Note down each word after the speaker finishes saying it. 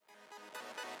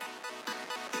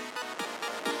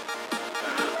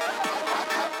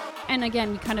and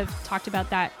again, we kind of talked about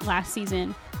that last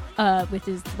season with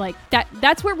his, like,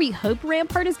 that's where we hope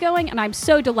Rampart is going, and I'm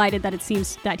so delighted that it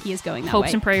seems that he is going that way.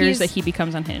 Hopes and prayers that he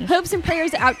becomes unhinged. Hopes and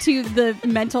prayers out to the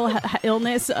mental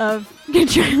illness of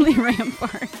Charlie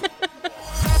Rampart.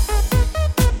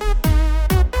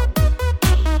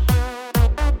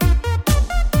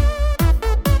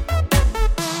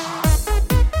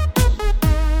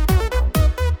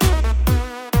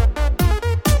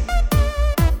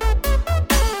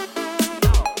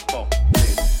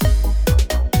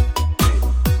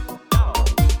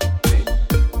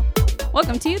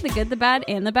 Welcome to The Good, the Bad,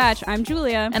 and the Batch. I'm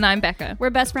Julia. And I'm Becca.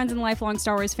 We're best friends and lifelong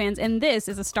Star Wars fans, and this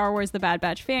is a Star Wars The Bad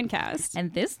Batch fan cast.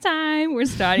 And this time, we're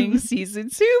starting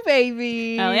season 2,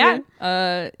 baby. Hell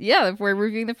yeah. Yeah, we're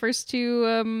reviewing the first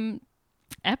 2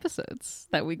 episodes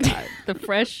that we got. The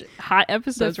fresh, hot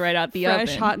episodes right out the oven.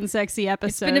 Fresh, hot, and sexy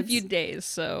episodes. It's been a few days,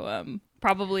 so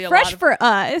probably fresh for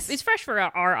us. It's fresh for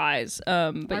our eyes. But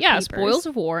our yeah, peepers. Spoils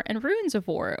of War and Ruins of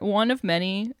War. One of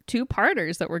many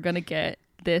 2-parters that we're going to get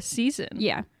this season.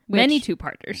 Yeah. Many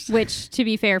 2-parters. Which, to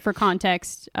be fair, for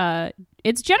context,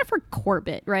 it's Jennifer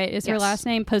Corbett, right? Is her last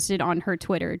name, posted on her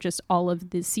Twitter, just all of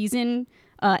the season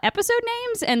episode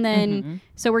names. And then,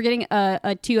 so we're getting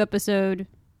a 2-episode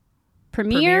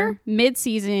premiere,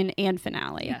 mid-season, and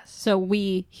finale. Yes. So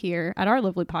we here at our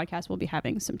lovely podcast will be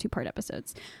having some 2-part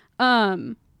episodes. All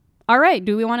right.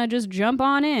 Do we want to just jump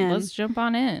on in? Let's jump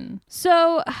on in.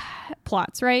 So,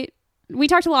 plots, right? We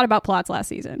talked a lot about plots last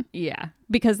season. Yeah.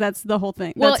 Because that's the whole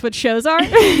thing. Well, that's what shows are,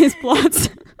 is plots.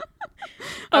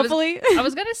 Hopefully. I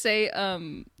was going to say,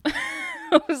 I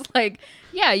was like,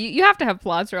 yeah, you have to have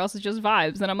plots or else it's just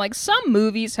vibes. And I'm like, some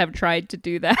movies have tried to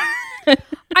do that.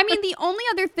 I mean, the only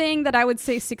other thing that I would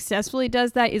say successfully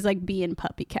does that is like Bee and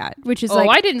Puppy Cat, which is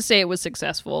I didn't say it was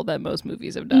successful that most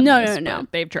movies have done No.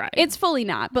 They've tried. It's fully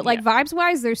not. But like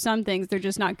vibes-wise, there's some things they're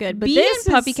just not good. But Bee this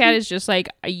and Puppy Cat is just like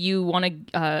you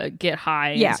want to get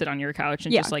high and sit on your couch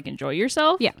and just like enjoy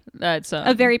yourself. Yeah. That's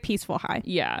a very peaceful high.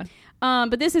 Yeah.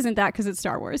 But this isn't that because it's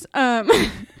Star Wars.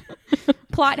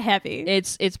 Plot heavy.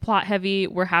 It's plot heavy.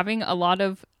 We're having a lot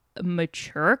of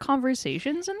mature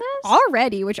conversations in this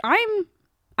already, which I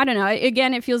don't know.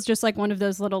 Again, it feels just like one of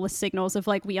those little signals of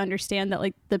like we understand that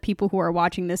like the people who are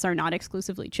watching this are not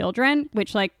exclusively children,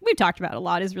 which like we've talked about a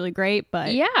lot is really great.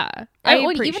 But yeah,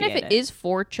 even if it is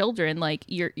for children, like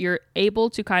you're able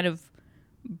to kind of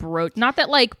broach. Not that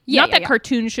like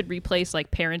cartoons should replace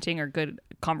like parenting or good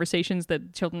conversations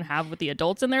that children have with the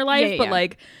adults in their life, but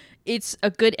like it's a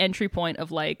good entry point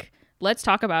of like let's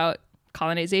talk about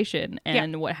colonization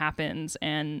and what happens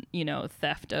and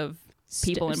theft of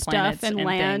people and planets stuff and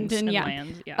land things and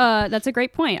land. That's a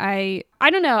great point. I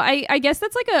don't know. I guess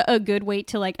that's like a good way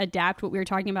to like adapt what we were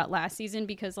talking about last season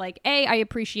because like I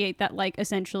appreciate that like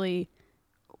essentially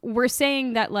we're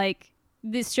saying that like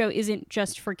this show isn't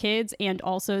just for kids and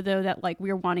also though that like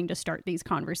we're wanting to start these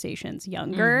conversations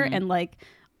younger and like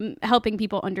helping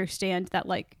people understand that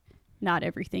like not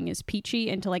everything is peachy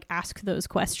and to like ask those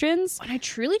questions. And I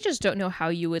truly just don't know how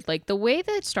you would like the way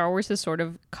that Star Wars has sort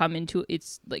of come into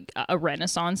its like a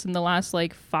renaissance in the last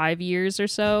like 5 years or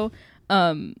so.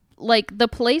 Like the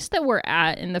place that we're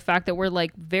at and the fact that we're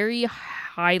like very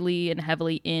highly and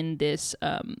heavily in this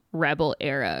rebel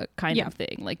era kind of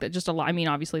thing. Like that just a lot. I mean,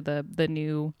 obviously the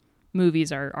new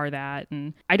movies are that.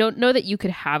 And I don't know that you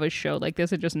could have a show like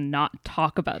this and just not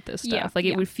talk about this stuff.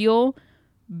 It would feel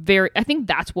I think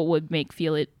that's what would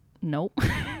feel it. Nope.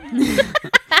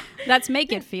 That's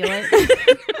make it feel it.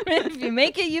 If you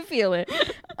make it, you feel it.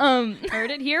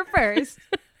 Heard it here first.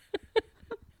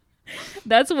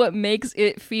 That's what makes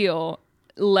it feel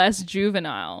less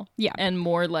juvenile. Yeah. And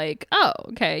more like, oh,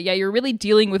 okay. Yeah, you're really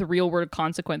dealing with real world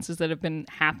consequences that have been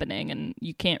happening and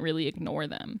you can't really ignore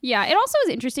them. Yeah. It also is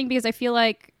interesting because I feel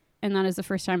like, and that is the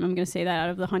first time I'm going to say that out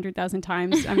of the 100,000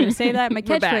 times I'm going to say that. My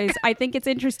catchphrase, I think it's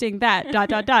interesting that ...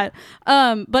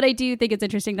 But I do think it's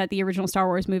interesting that the original Star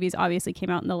Wars movies obviously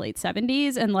came out in the late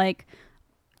 70s. And like,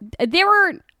 they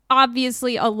were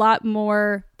obviously a lot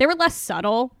more, they were less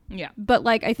subtle. Yeah. But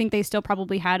like, I think they still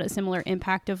probably had a similar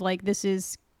impact of like, this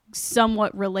is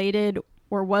somewhat related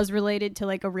or was related to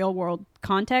like a real world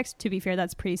context. To be fair,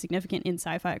 that's pretty significant in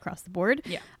sci-fi across the board.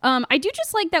 Yeah. I do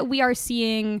just like that we are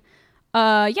seeing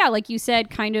like you said,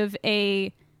 kind of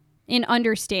an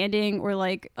understanding or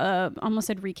like almost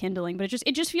said rekindling, but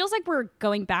it just feels like we're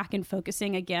going back and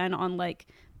focusing again on like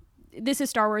this is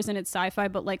Star Wars and it's sci-fi,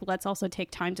 but like let's also take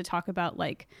time to talk about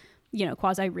like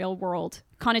quasi real world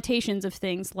connotations of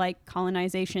things like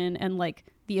colonization and like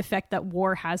the effect that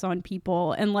war has on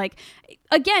people and like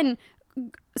again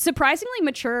surprisingly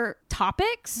mature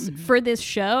topics for this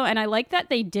show, and I like that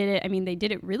they did it. I mean, they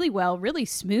did it really well, really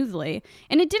smoothly,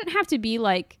 and it didn't have to be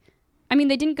like, I mean,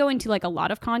 they didn't go into like a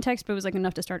lot of context, but it was like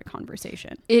enough to start a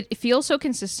conversation. It feels so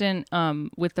consistent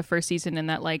with the first season in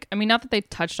that, like, I mean, not that they've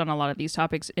touched on a lot of these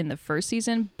topics in the first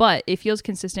season, but it feels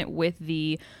consistent with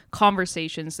the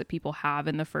conversations that people have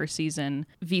in the first season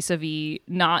vis-a-vis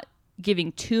not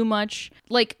giving too much.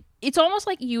 Like, it's almost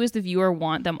like you as the viewer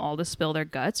want them all to spill their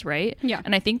guts, right? Yeah.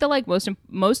 And I think the like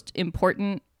most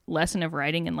important lesson of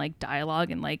writing and like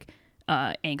dialogue and like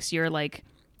angstier like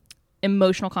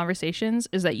emotional conversations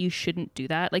is that you shouldn't do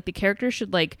that. Like, the characters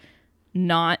should like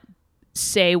not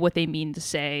say what they mean to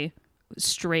say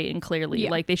straight and clearly.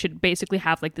 Like, they should basically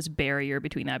have like this barrier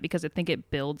between that, because I think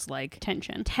it builds like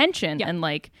tension and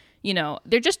like, you know,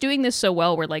 they're just doing this so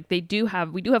well where like we do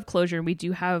have closure and we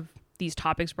do have these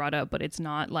topics brought up, but it's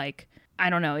not like,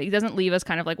 I don't know, it doesn't leave us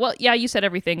kind of like, well, yeah, you said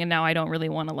everything and now I don't really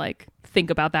want to like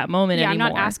think about that moment anymore.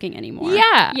 I'm not asking anymore.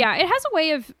 Yeah. Yeah, it has a way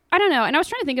of, I don't know, and I was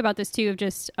trying to think about this too, of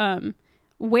just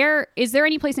where is there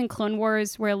any place in Clone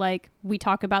Wars where like we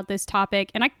talk about this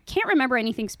topic? And I can't remember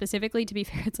anything specifically, to be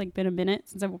fair. It's like been a minute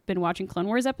since I've been watching Clone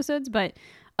Wars episodes, but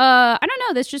I don't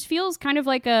know, this just feels kind of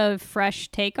like a fresh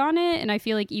take on it. And I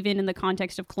feel like even in the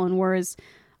context of Clone Wars,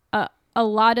 a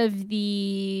lot of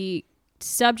the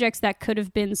subjects that could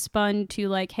have been spun to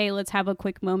like, hey, let's have a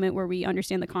quick moment where we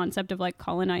understand the concept of like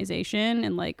colonization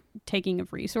and like taking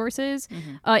of resources.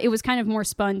 It was kind of more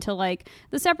spun to like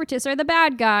the separatists are the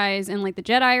bad guys and like the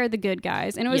Jedi are the good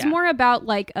guys. And it was more about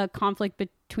like a conflict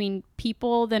between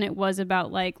people than it was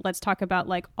about like, let's talk about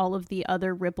like all of the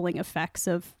other rippling effects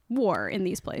of war in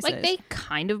these places. Like, they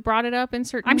kind of brought it up in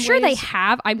certain I'm ways. sure they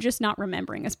have. I'm just not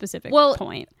remembering a specific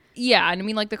point. Yeah, and I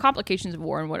mean, like, the complications of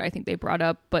war and what I think they brought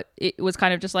up, but it was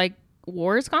kind of just like,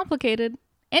 war is complicated.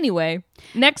 Anyway,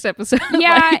 next episode.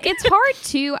 Yeah, it's hard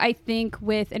too, I think,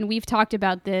 with, and we've talked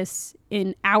about this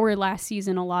in our last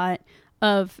season a lot,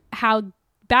 of how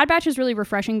Bad Batch is really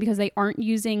refreshing because they aren't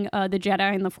using the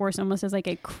Jedi and the Force almost as like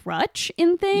a crutch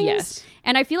in things. Yes.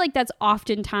 And I feel like that's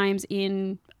oftentimes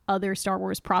in other Star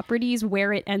Wars properties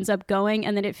where it ends up going,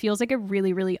 and then it feels like it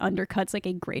really, really undercuts like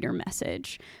a greater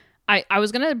message. I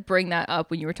was going to bring that up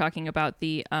when you were talking about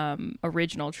the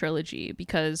original trilogy,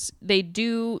 because they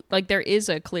do, like, there is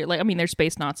a clear, like, I mean, they're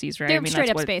space Nazis, right? They're I mean, straight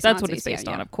that's up space That's Nazis, what it's based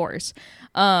on, yeah. of course.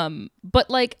 But,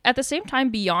 like, at the same time,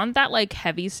 beyond that, like,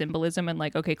 heavy symbolism and,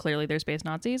 like, okay, clearly they're space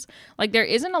Nazis, like, there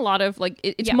isn't a lot of, like,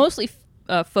 it's mostly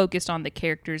focused on the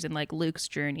characters and, like, Luke's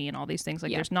journey and all these things.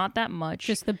 Like, there's not that much.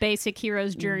 Just the basic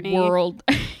hero's journey. World.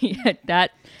 Yeah,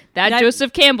 that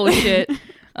Joseph Campbell shit.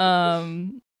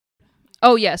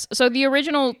 Oh, yes. So the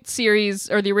original series,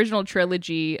 or the original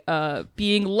trilogy,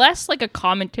 being less like a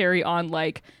commentary on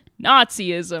like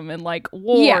Nazism and like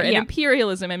war and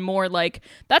imperialism, and more like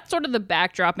that's sort of the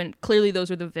backdrop, and clearly those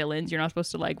are the villains. You're not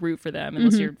supposed to like root for them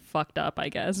unless you're fucked up, I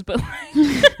guess. But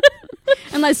like,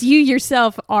 unless you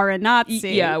yourself are a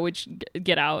Nazi. Yeah, which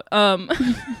get out.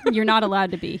 You're not allowed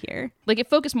to be here. Like, it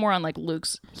focused more on like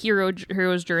Luke's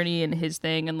hero's journey and his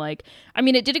thing, and like, I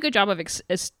mean, it did a good job of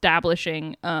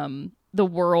establishing the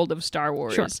world of Star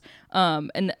Wars. Sure.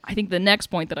 And I think the next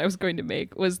point that I was going to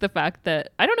make was the fact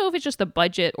that I don't know if it's just the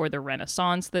budget or the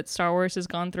renaissance that Star Wars has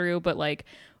gone through, but like,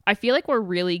 I feel like we're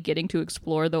really getting to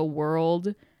explore the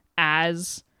world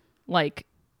as like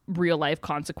real life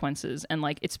consequences, and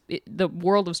like the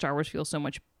world of Star Wars feels so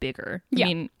much bigger. I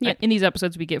mean, in these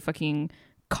episodes we get fucking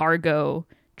cargo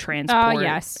transport. Oh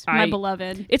yes, my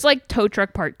beloved. It's like Tow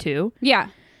Truck Part 2. Yeah.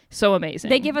 So amazing.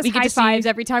 They give us high fives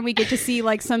every time we get to see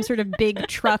like some sort of big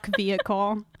truck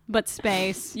vehicle, but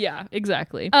space. Yeah,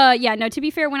 exactly. Yeah, no, to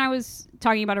be fair, when I was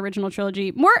talking about original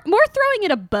trilogy, more throwing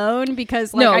it a bone,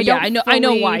 because like I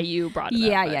know why you brought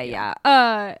it up.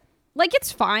 Yeah. Like,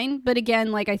 it's fine, but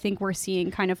again, like, I think we're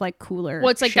seeing kind of like cooler. Well,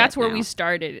 it's like that's where now. we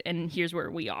started, and here's where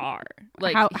we are.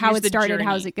 Like, how it started, journey.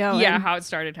 how's it going? Yeah, how it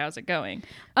started, how's it going?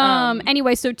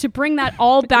 Anyway, so to bring that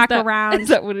all back around, is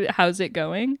that how's it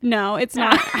going? No, it's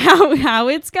not how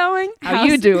it's going. How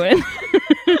you doing?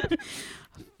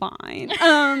 Fine.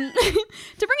 To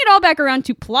bring it all back around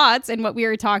to plots and what we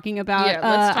were talking about,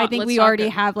 I think we already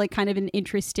have like kind of an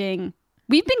interesting.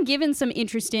 We've been given some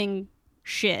interesting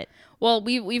shit. Well,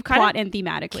 we've kind plot of and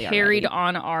thematically carried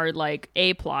already on our like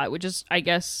a plot, which is, I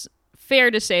guess, fair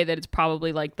to say that it's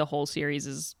probably like the whole series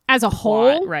is as a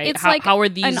plot, whole, right? It's how are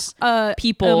these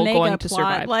people going to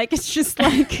survive? Like, it's just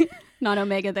like Not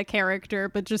Omega the character,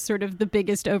 but just sort of the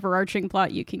biggest overarching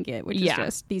plot you can get, which is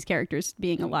just these characters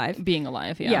being alive. Being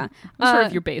alive, yeah. Sort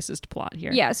of your basest plot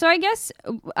here. Yeah, so I guess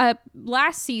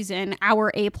last season,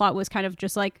 our A plot was kind of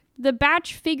just like the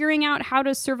Batch figuring out how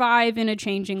to survive in a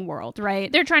changing world,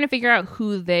 right? They're trying to figure out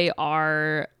who they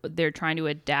are. They're trying to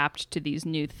adapt to these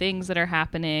new things that are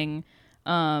happening.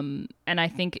 And I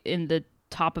think in the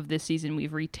top of this season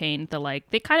we've retained the like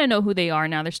they kind of know who they are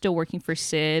now. They're still working for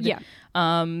Sid.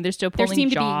 They're still pulling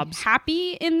jobs. To be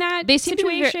happy in that they seem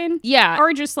situation. To be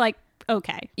or just like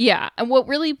okay. And what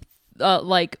really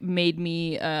like made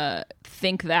me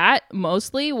think that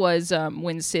mostly was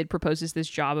when Sid proposes this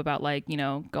job about like, you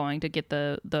know, going to get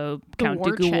the Count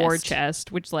Dooku war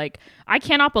chest, which like I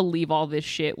cannot believe all this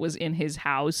shit was in his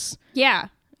house.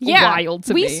 Wild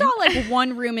to me. We saw like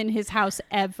one room in his house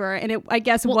ever, and it I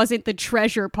guess wasn't the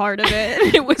treasure part of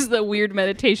it. It was the weird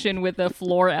meditation with a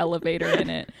floor elevator in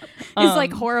it. His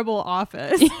like horrible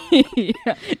office.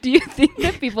 Do you think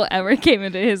that people ever came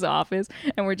into his office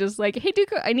and were just like, "Hey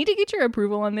Dooku, I need to get your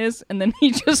approval on this," and then he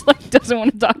just like doesn't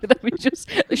want to talk to them. He just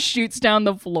shoots down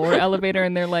the floor elevator,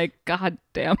 and they're like, "God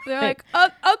damn!" They're like, "Oh,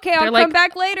 okay, I'll come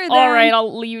back later." Then. All right,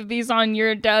 I'll leave these on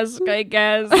your desk, I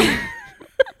guess.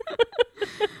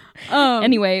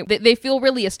 Anyway, they feel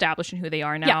really established in who they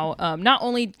are now. Not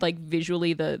only like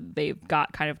visually, they've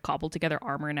got kind of cobbled together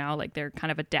armor now, like they're kind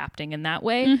of adapting in that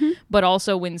way. But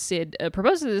also when Sid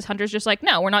proposes this, Hunter's just like,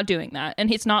 no, we're not doing that.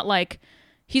 And it's not like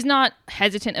he's not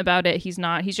hesitant about it. He's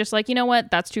just like, you know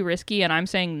what, that's too risky, and I'm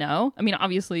saying no. I mean,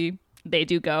 obviously they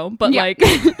do go, but like,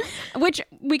 which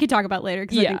we could talk about later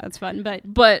because I think that's fun.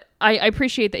 But I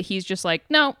appreciate that he's just like,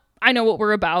 no, I know what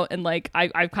we're about, and like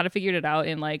I've kind of figured it out,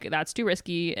 and like that's too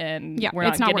risky, and we're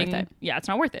not worth it. Yeah, it's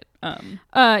not worth it.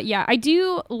 I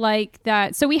do like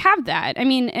that. So we have that. I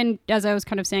mean, and as I was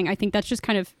kind of saying, I think that's just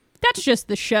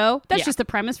the show. That's just the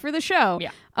premise for the show.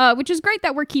 Which is great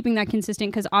that we're keeping that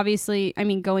consistent because obviously, I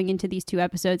mean, going into these two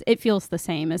episodes, it feels the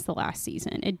same as the last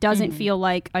season. It doesn't feel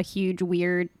like a huge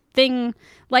weird thing.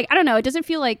 Like I don't know. It doesn't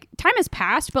feel like time has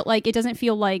passed, but like it doesn't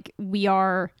feel like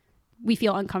we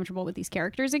feel uncomfortable with these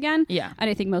characters again. And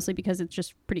I think mostly because it's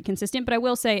just pretty consistent. But I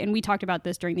will say, and we talked about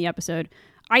this during the episode,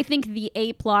 I think the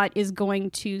A plot is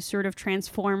going to sort of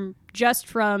transform just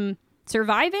from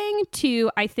surviving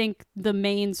to, I think the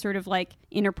main sort of like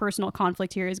interpersonal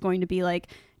conflict here is going to be like,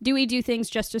 do we do things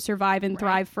just to survive and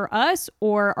thrive for us?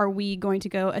 Or are we going to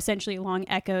go essentially along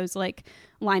Echo's like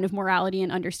line of morality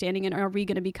and understanding? And are we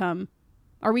going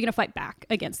to fight back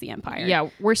against the Empire? Yeah,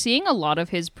 we're seeing a lot of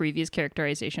his previous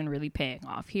characterization really paying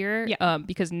off here.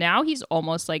 Because now he's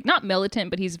almost like, not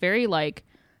militant, but he's very like,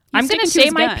 I'm going to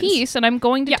say my piece and I'm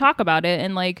going to talk about it.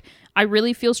 And like, I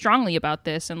really feel strongly about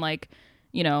this. And like,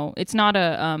 you know, it's not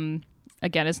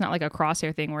again, it's not like a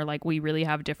Crosshair thing where like we really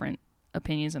have different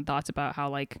opinions and thoughts about how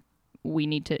like we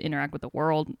need to interact with the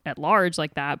world at large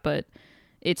like that. But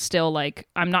it's still like,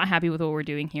 I'm not happy with what we're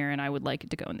doing here and I would like it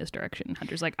to go in this direction.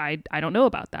 Hunter's like, I don't know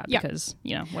about that because,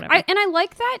 you know, whatever. And I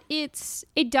like that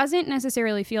it doesn't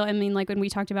necessarily feel, I mean, like when we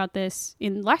talked about this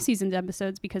in last season's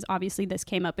episodes, because obviously this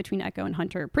came up between Echo and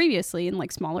Hunter previously in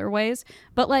like smaller ways.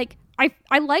 But like,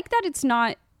 I like that it's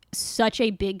not such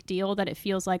a big deal that it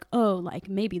feels like, oh, like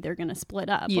maybe they're going to split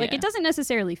up. Like it doesn't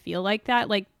necessarily feel like that.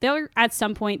 Like they're at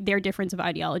some point, their difference of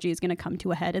ideology is going to come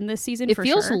to a head in this season. It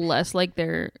feels less like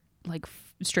they're like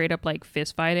straight up like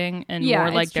fist fighting and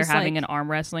more like they're having an arm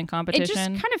wrestling competition. It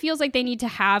just kind of feels like they need to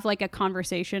have like a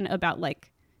conversation about like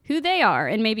who they are,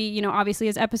 and maybe, you know, obviously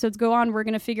as episodes go on, they're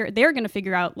going to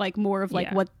figure out like more of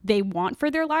like what they want for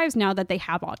their lives now that they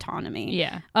have autonomy.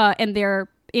 And they're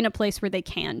in a place where they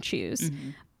can choose.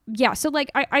 So like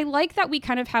I like that we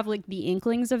kind of have like the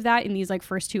inklings of that in these like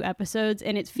first two episodes,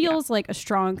 and it feels like a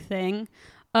strong thing.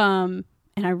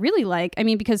 And I really like, I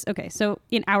mean, because, okay, so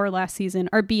in our last season,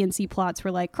 our B and C plots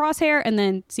were like Crosshair, and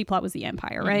then C plot was the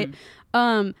Empire, right?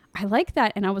 I like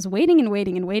that, and I was waiting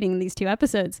in these two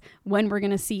episodes when we're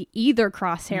going to see either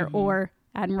Crosshair or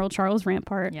Admiral Charles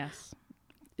Rampart. Yes.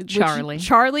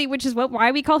 Charlie, which is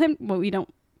why we call him, well, we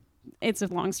don't, it's a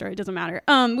long story, it doesn't matter.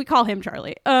 We call him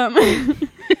Charlie.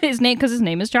 His name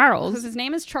is Charles. Because his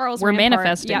name is Charles We're Rampart.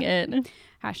 manifesting it.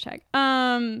 Hashtag.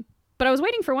 But I was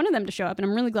waiting for one of them to show up, and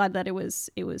I'm really glad that it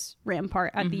was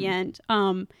Rampart at the end.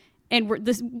 And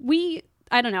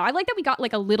I don't know. I like that we got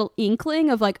like a little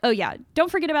inkling of like, oh yeah, don't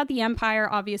forget about the Empire.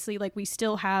 Obviously, like we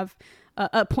still have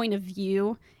a point of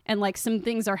view, and like some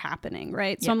things are happening,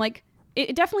 right? So I'm like,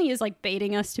 it definitely is like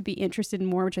baiting us to be interested in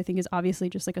more, which I think is obviously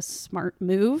just like a smart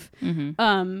move.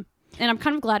 And I'm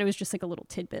kind of glad it was just like a little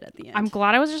tidbit at the end. I'm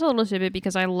glad it was just a little tidbit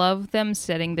because I love them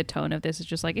setting the tone of this. It's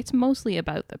just like, it's mostly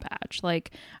about the patch.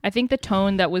 Like, I think the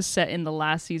tone that was set in the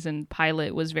last season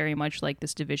pilot was very much like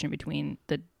this division between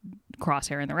the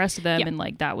Crosshair and the rest of them. And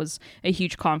like, that was a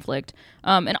huge conflict.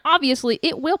 And obviously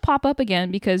it will pop up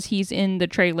again because he's in the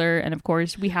trailer. And of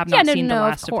course we have not seen the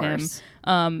last of him.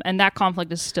 And that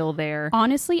conflict is still there.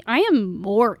 Honestly, I am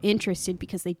more interested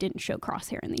because they didn't show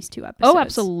Crosshair in these 2 episodes. Oh,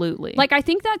 absolutely. Like, I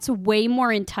think that's way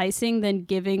more enticing than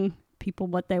giving people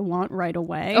what they want right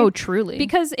away. Oh, truly.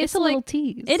 Because it's a like, little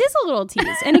tease. It is a little tease.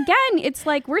 And again, it's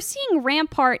like we're seeing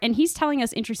Rampart and he's telling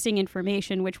us interesting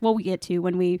information, which we'll get to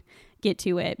when we get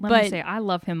to it. Let me say, I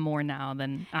love him more now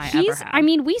than I ever have. I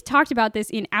mean, we talked about this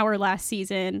in our last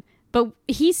season, but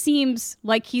he seems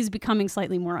like he's becoming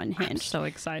slightly more unhinged. I'm so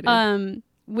excited.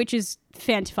 Which is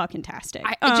fantastic.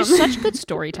 It's just such good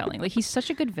storytelling. Like, he's such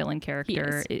a good villain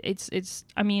character. It's.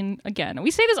 I mean, again,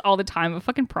 we say this all the time, but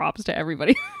fucking props to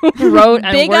everybody who wrote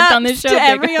and worked on this show. To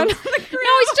everyone. No,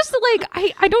 it's just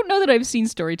like I don't know that I've seen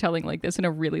storytelling like this in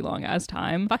a really long ass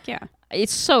time. Fuck yeah,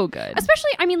 it's so good.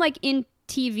 Especially, I mean, like in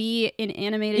TV, in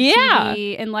animated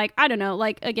TV, and like, I don't know,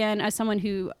 like, again, as someone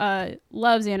who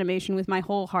loves animation with my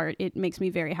whole heart, it makes me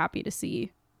very happy to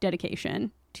see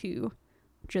dedication to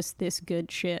just this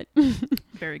good shit.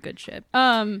 Very good shit.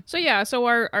 So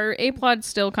our A plot's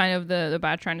still kind of the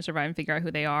bat trying to survive and figure out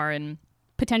who they are, and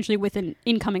potentially with an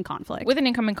incoming conflict.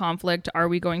 Are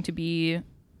we going to be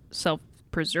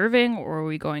self-preserving, or are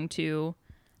we going to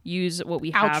use what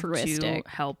we have to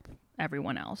help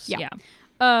everyone else? Yeah.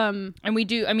 And we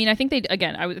do. I mean, I think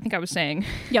I was saying.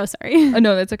 Yo, sorry.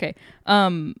 No, that's okay.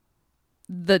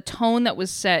 The tone that was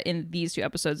set in these 2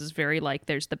 episodes is very like,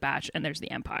 there's the Batch and there's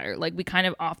the Empire. Like, we kind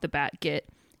of off the bat get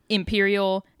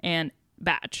Imperial and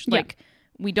Batch. Yeah. Like,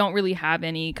 we don't really have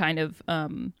any kind of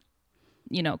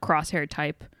Crosshair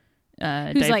type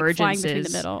who's divergences, like flying between the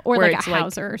middle, or like a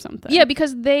Hauser or something. Yeah,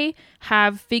 because they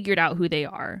have figured out who they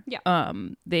are. Yeah.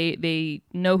 They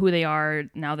know who they are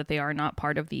now that they are not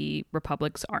part of the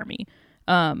Republic's army.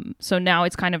 So now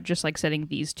it's kind of just like setting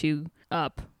these 2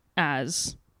 up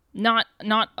as not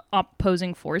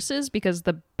opposing forces, because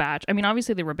the Batch, I mean,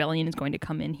 obviously the rebellion is going to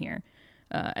come in here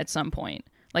at some point.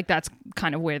 Like, that's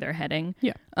kind of where they're heading.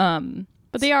 Yeah.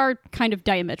 But they are kind of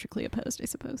diametrically opposed, I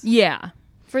suppose. Yeah.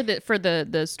 For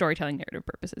the storytelling narrative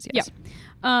purposes, yes.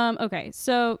 Yeah. Okay,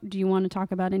 so do you want to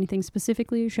talk about anything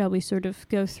specifically? Shall we sort of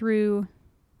go through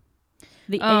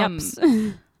the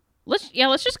apps?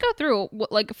 Let's just go through.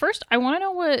 Like, first, I want to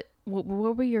know what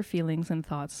were your feelings and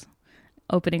thoughts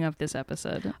opening up this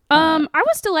episode? I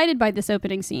was delighted by this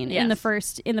opening scene yes. in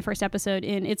the first episode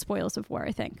in It Spoils of War,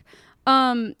 I think.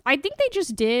 I think they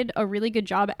just did a really good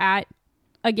job at,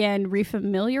 again,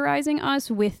 refamiliarizing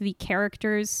us with the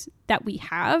characters that we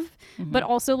have, but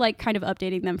also like kind of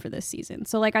updating them for this season.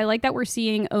 So like, I like that we're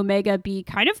seeing Omega be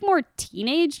kind of more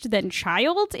teenaged than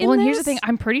child in this. And here's the thing,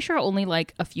 I'm pretty sure only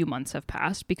like a few months have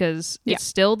passed, because it's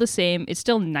still the same. It's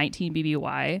still 19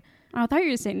 BBY. Oh, I thought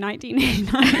you were going to say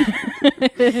 1989.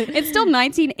 It's still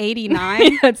 1989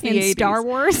 in 80s. Star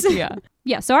Wars. Yeah.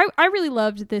 Yeah, so I really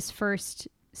loved this first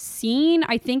scene.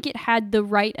 I think it had the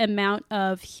right amount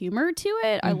of humor to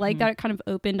it. I like that it kind of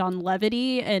opened on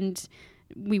levity, and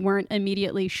we weren't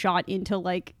immediately shot into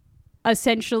like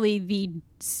essentially the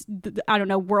I don't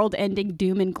know, world-ending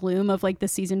doom and gloom of like the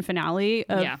season finale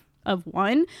of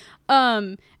one.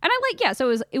 And I like,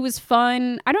 so it was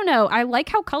fun. I don't know. I like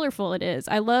how colorful it is.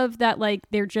 I love that like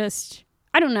they're just,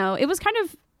 I don't know. It was kind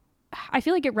of, I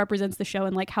feel like it represents the show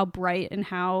and like how bright and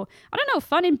how, I don't know,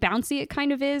 fun and bouncy it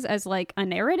kind of is as like a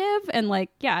narrative. And like,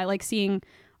 I like seeing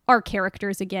our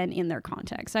characters again in their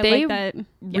context. They like that.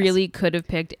 Really could have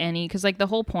picked any, because like the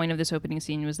whole point of this opening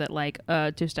scene was that like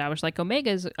to establish like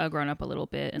Omega's grown up a little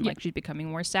bit, and like she's becoming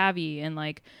more savvy, and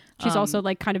like she's also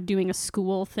like kind of doing a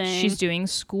school thing. She's doing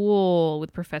school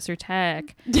with Professor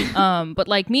Tech. But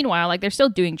like meanwhile, like they're still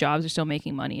doing jobs, they're still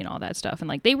making money and all that stuff. And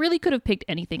like they really could have picked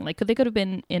anything. Like they could have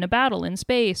been in a battle in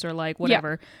space or like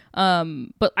whatever.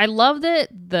 But I love that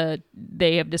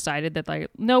they have decided that like,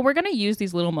 no, we're gonna use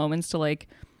these little moments to like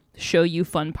show you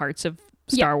fun parts of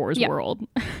Star Wars world.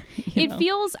 It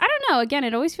feels, I don't know, again,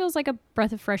 it always feels like a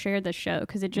breath of fresh air, this show,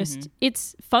 because it just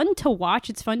it's fun to watch,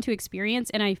 it's fun to experience,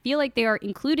 and I feel like they are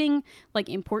including like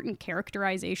important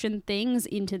characterization things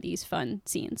into these fun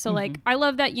scenes. So like I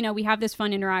love that, you know, we have this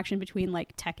fun interaction between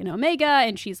like Tech and Omega,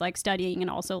 and she's like studying and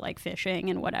also like fishing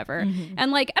and whatever,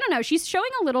 and like I don't know, she's showing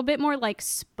a little bit more like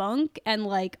spunk and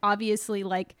like obviously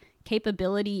like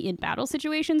capability in battle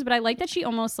situations, but I like that she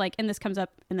almost like, and this comes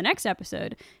up in the next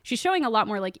episode, she's showing a lot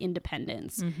more like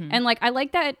independence. And like I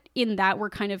like that in that we're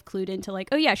kind of clued into like,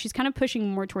 oh yeah, she's kind of pushing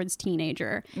more towards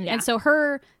teenager. And so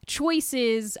her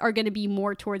choices are going to be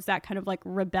more towards that kind of like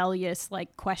rebellious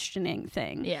like questioning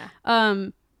thing.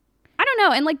 I don't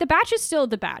know. And like the batch is still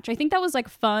the batch. I think that was like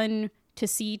fun to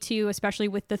see too, especially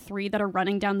with the 3 that are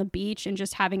running down the beach and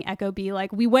just having Echo be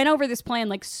like, we went over this plan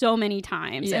like so many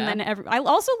times. And then I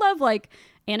also love like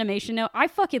animation note. I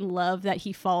fucking love that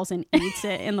he falls and eats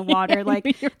it in the water.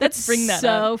 Like that's bring that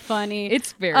so up. funny.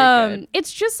 It's very good.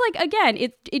 It's just like, again,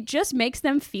 it just makes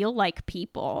them feel like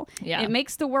people. Yeah. It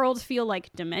makes the world feel like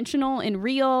dimensional and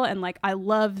real. And like, I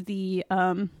love the,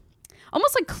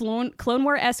 almost like Clone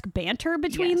War-esque banter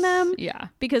between them. Yeah.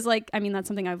 Because like, I mean, that's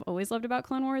something I've always loved about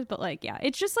Clone Wars, but like, yeah,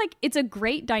 it's just like, it's a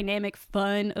great dynamic,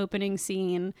 fun opening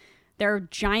scene. There are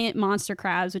giant monster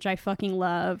crabs, which I fucking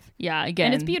love. Yeah, again.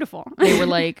 And it's beautiful. They were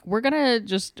like, we're going to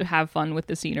just have fun with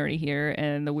the scenery here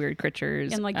and the weird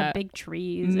creatures. And like the big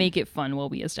trees. Make it fun while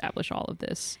we establish all of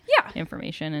this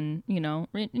information and, you know,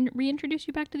 reintroduce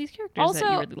you back to these characters also,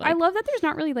 that you really like. I love that there's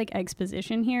not really like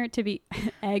exposition here to be...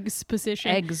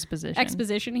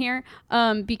 Exposition here.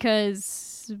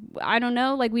 Because, I don't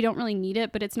know, like we don't really need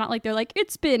it, but it's not like they're like,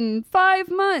 it's been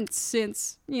 5 months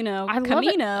since, you know,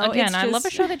 Camino. Again, I love a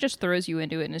show that just throws you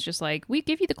into it and it's just like, we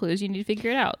give you the clues, you need to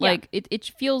figure it out. Like it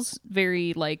feels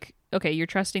very like, okay, you're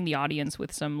trusting the audience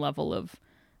with some level of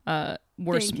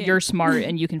you're smart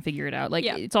and you can figure it out. Like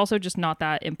it's also just not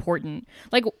that important.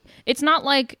 Like it's not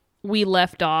like we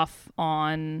left off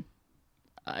on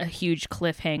a huge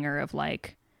cliffhanger of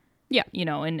like, you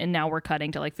know, and now we're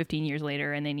cutting to like 15 years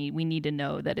later and we need to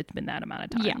know that it's been that amount of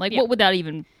time. What would that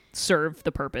even serve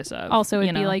the purpose of? Also,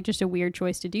 it'd be like just a weird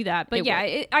choice to do that. But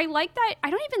I like that. I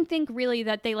don't even think really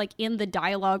that they like in the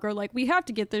dialogue are like, we have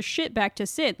to get this shit back to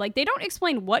Sid. Like they don't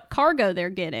explain what cargo they're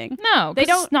getting. No, they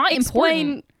don't. It's not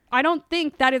important. I don't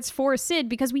think that it's for Sid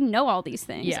because we know all these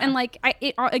things. And like, I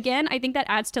think that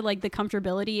adds to like the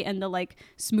comfortability and the like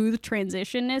smooth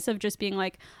transitionness of just being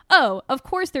like, oh, of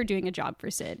course they're doing a job for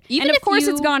Sid. Even and of course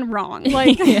it's gone wrong.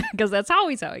 Like, because that's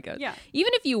always how it goes. Yeah.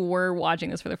 Even if you were watching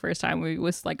this for the first time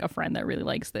with like a friend that really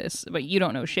likes this, but you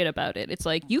don't know shit about it. It's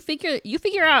like, you figure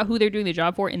out who they're doing the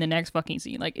job for in the next fucking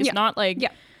scene. Like, it's not like,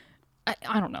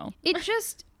 I don't know. It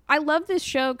just, I love this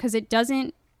show because it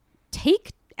doesn't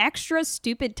take extra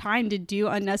stupid time to do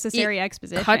unnecessary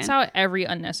exposition. Cuts out every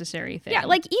unnecessary thing. Yeah,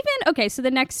 like even, okay, so the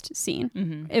next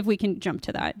scene, if we can jump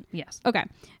to that. Yes. Okay,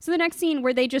 so the next scene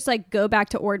where they just like go back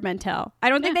to Ord Mantell. I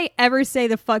don't think they ever say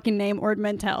the fucking name Ord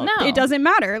Mantell. No. It doesn't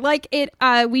matter. Like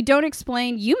we don't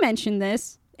explain, you mentioned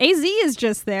this. AZ is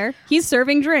just there. He's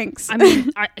serving drinks. I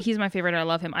mean, he's my favorite. I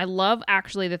love him. I love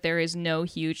actually that there is no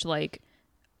huge like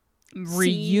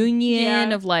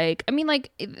reunion of like, I mean,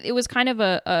 like it was kind of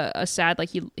a sad like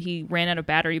he ran out of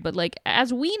battery, but like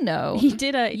as we know, he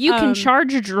did you can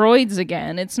charge droids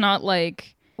again. It's not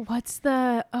like what's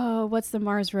the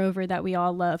Mars rover that we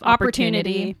all love?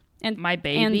 Opportunity and my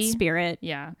baby and Spirit.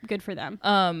 Yeah, good for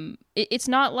them. It's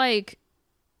not like,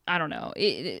 I don't know.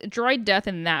 Droid death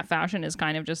in that fashion is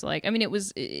kind of just like, I mean,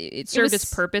 it served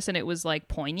its purpose and it was like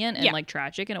poignant and like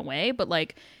tragic in a way, but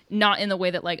like not in the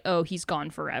way that like, oh, he's gone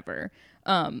forever.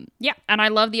 And I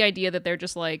love the idea that they're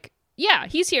just like, yeah,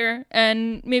 he's here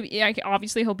and maybe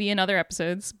obviously he'll be in other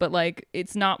episodes, but like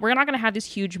we're not going to have this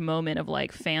huge moment of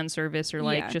like fan service or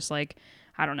like just like,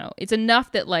 I don't know. It's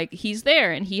enough that like he's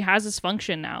there and he has his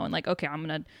function now and like, okay, I'm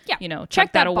gonna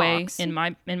check that away box in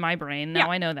my brain. Now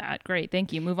I know that. Great,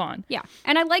 thank you. Move on. Yeah,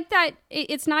 and I like that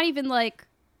it's not even like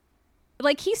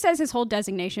he says his whole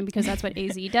designation because that's what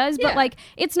AZ does, but like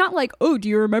it's not like, oh, do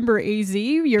you remember AZ,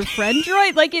 your friend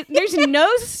droid? Like there's no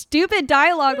stupid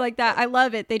dialogue like that. I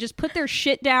love it. They just put their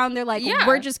shit down. They're like,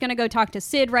 we're just gonna go talk to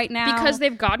Sid right now because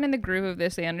they've gotten in the groove of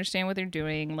this. They understand what they're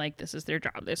doing. Like this is their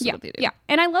job. This is what they do. Yeah,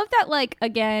 and I love that. Like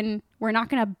again, we're not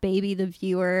gonna baby the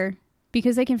viewer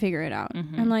because they can figure it out,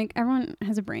 and like everyone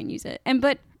has a brain, use it. And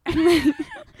but I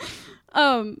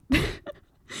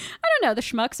don't know. The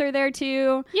schmucks are there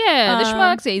too. Yeah, the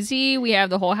schmucks, AZ. We have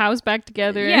the whole house back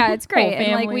together. Yeah, it's great.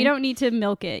 And like we don't need to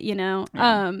milk it, you know.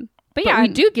 Yeah. But we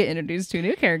do get introduced to a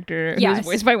new character who's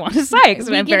voiced by Wanda Sykes.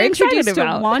 We I'm get very introduced excited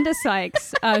about to Wanda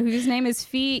Sykes, whose name is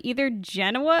either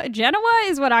Genoa. Genoa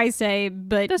is what I say,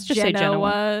 but let's just say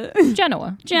Genoa.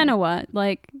 Genoa,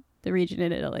 like the region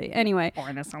in Italy. Anyway,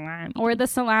 or the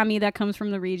salami that comes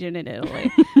from the region in Italy.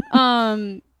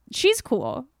 She's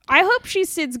cool. I hope she's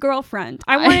Sid's girlfriend.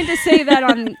 I wanted to say that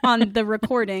on the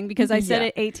recording because I said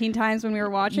it 18 times when we were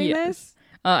watching this.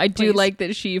 I do like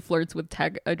that she flirts with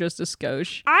Tech just a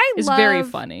skosh. It's love very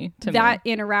funny to that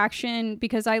me. interaction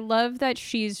because I love that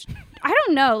she's, I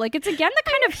don't know, like it's again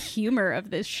the kind of humor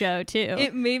of this show too.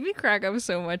 It made me crack up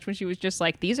so much when she was just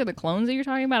like, these are the clones that you're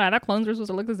talking about? I thought clones were supposed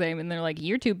to look the same. And they're like,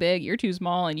 you're too big, you're too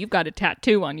small, and you've got a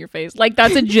tattoo on your face. Like,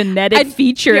 that's a genetic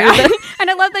feature. Yeah. And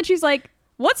I love that she's like,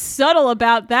 what's subtle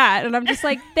about that? And I'm just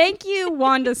like, thank you,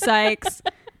 Wanda Sykes.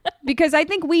 Because I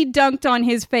think we dunked on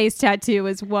his face tattoo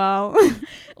as well.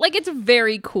 Like, it's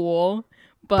very cool.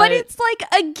 But it's like,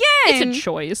 again, it's a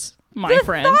choice, my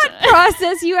friend. The thought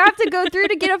process you have to go through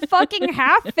to get a fucking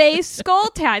half-face skull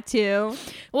tattoo.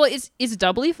 Well, it's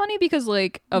doubly funny because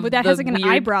like but that has like an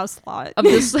eyebrow slot of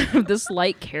this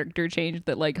slight character change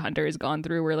that like Hunter has gone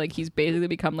through, where like he's basically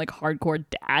become like hardcore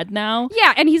dad now.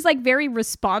 Yeah, and he's like very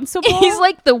responsible. He's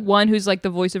like the one who's like the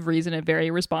voice of reason and very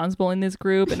responsible in this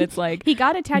group, and it's like he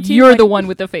got a tattoo. You're the one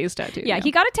with the face tattoo. Yeah, he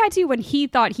got a tattoo when he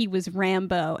thought he was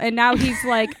Rambo, and now he's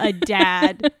like a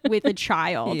dad with a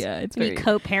child. Yeah, it's and very... he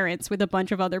co-parents with a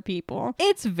bunch of other people.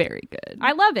 It's very good.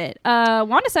 I love it.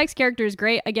 Wanda Sykes' character is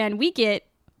great. Again, we get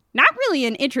not really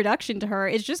an introduction to her.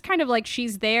 It's just kind of like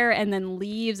she's there and then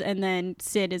leaves, and then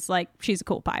Sid is like, she's a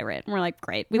cool pirate. And we're like,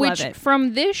 great, we love it.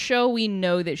 From this show, we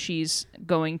know that she's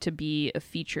going to be a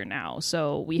feature now.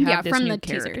 So we have this from new the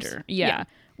character. Teasers. Yeah.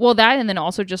 Well, that, and then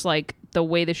also just like the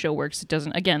way the show works, it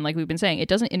doesn't, again, like we've been saying, it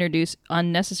doesn't introduce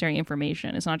unnecessary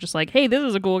information. It's not just like, hey, this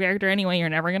is a cool character anyway, you're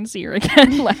never going to see her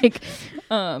again. Like,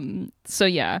 so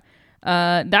yeah.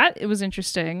 That it was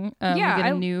interesting. We get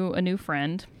a new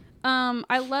friend.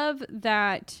 I love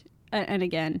that, and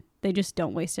again, they just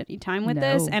don't waste any time with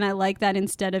this, and I like that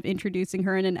instead of introducing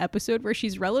her in an episode where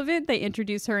she's relevant, they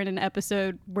introduce her in an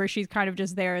episode where she's kind of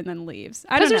just there and then leaves.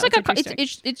 I don't know. Like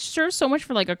it serves so much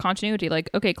for like a continuity.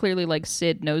 Like, okay, clearly like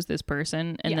Sid knows this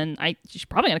person, and then she's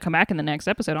probably gonna come back in the next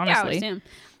episode. Honestly,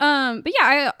 but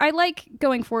yeah, I like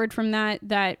going forward from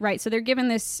that. Right. So they're given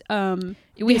this.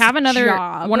 We have another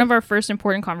job. one of our first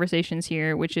important conversations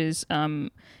here, which is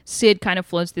Sid kind of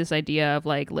floats this idea of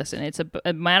like, listen, it's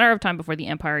a matter of time before the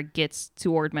Empire gets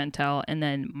to Ord Mantell, and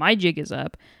then my jig is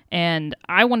up, and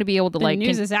I want to be able to the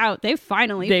news is out. They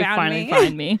finally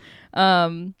find me.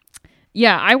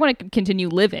 Yeah, I want to continue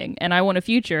living, and I want a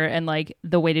future, and like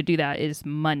the way to do that is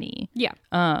money. Yeah,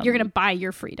 you're gonna buy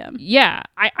your freedom. Yeah,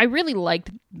 I really liked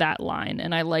that line,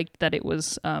 and I liked that it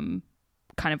was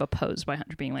kind of opposed by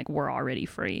Hunter being like, we're already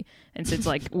free, and so it's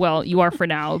like, well, you are for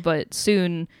now, but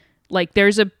soon, like there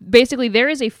is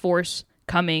a force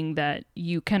coming that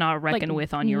you cannot reckon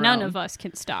with on your own. None of us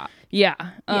can stop. Yeah.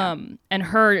 And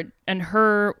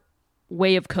her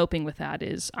way of coping with that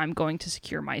is, I'm going to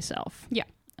secure myself. Yeah.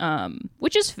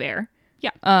 Which is fair.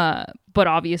 Yeah. But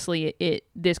obviously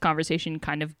this conversation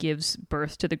kind of gives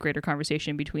birth to the greater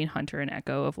conversation between Hunter and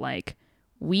Echo of like,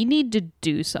 we need to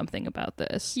do something about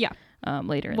this. Yeah.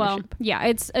 Later in the ship. Yeah,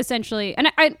 it's essentially, and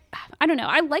I don't know,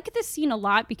 I like this scene a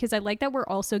lot because I like that we're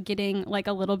also getting like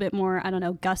a little bit more, I don't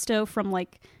know, gusto from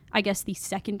like, I guess the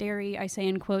secondary, I say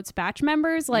in quotes, batch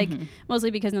members, like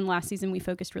mostly because in the last season we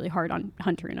focused really hard on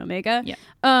Hunter and Omega. Yeah.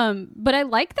 But I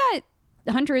like that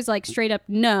Hunter is like straight up,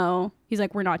 no, he's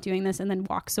like, we're not doing this, and then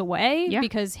walks away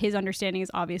because his understanding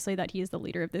is obviously that he is the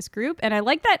leader of this group. And I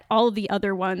like that all of the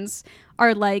other ones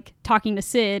are like talking to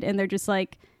Sid, and they're just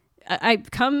like, I've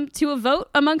come to a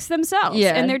vote amongst themselves.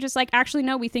 Yeah. And they're just like, actually,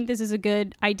 no, we think this is a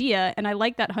good idea. And I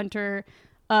like that Hunter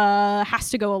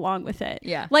has to go along with it.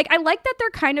 Yeah. Like, I like that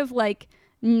they're kind of like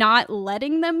not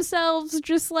letting themselves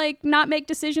just like not make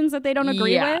decisions that they don't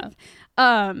agree with.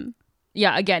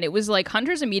 Yeah, again, it was like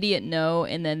Hunter's immediate no,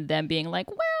 and then them being like,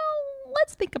 well,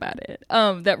 let's think about it.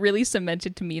 That really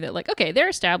cemented to me that like, okay, they're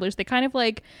established. They kind of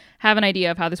like have an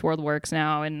idea of how this world works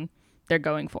now, and they're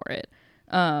going for it.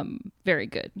 Very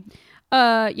good.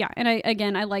 Yeah,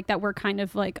 and I like that we're kind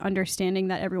of like understanding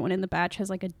that everyone in the batch has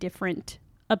like a different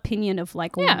opinion of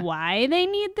like why they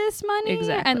need this money.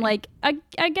 Exactly. And like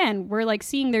again, we're like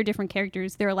seeing their different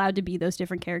characters. They're allowed to be those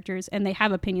different characters, and they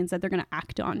have opinions that they're going to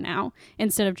act on now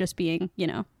instead of just being, you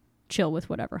know, chill with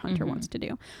whatever Hunter wants to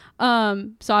do.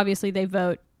 So obviously they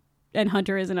vote, and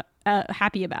Hunter isn't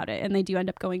happy about it, and they do end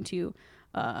up going to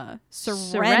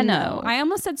Sereno. I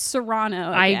almost said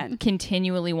Serrano again. I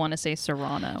continually want to say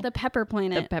Serrano. The Pepper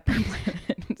Planet. The Pepper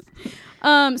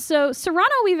Planet. So Serrano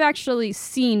we've actually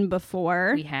seen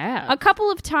before. We have. A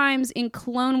couple of times in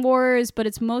Clone Wars, but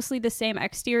it's mostly the same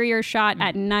exterior shot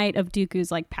at night of Dooku's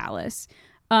like palace.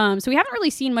 So we haven't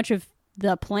really seen much of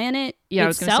the planet itself. I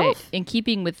was going to say, in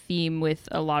keeping with theme with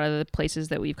a lot of the places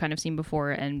that we've kind of seen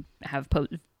before and have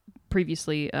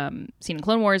previously seen in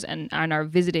Clone Wars and are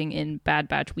visiting in Bad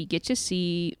Batch, we get to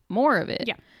see more of it.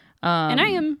 Yeah. And I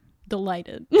am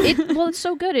delighted. It's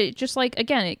so good. It just like,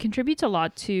 again, it contributes a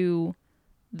lot to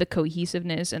the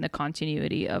cohesiveness and the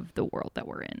continuity of the world that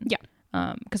we're in. Yeah.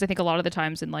 Because I think a lot of the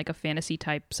times in like a fantasy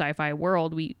type sci-fi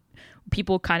world,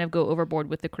 people kind of go overboard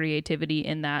with the creativity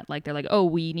in that, like, they're like, oh,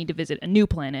 we need to visit a new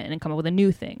planet and then come up with a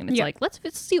new thing. And it's like, let's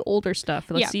see older stuff.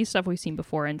 Let's see stuff we've seen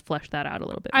before and flesh that out a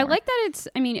little bit more. I like that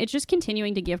it's just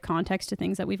continuing to give context to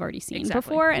things that we've already seen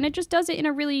before. And it just does it in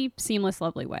a really seamless,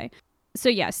 lovely way. So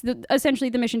yes, essentially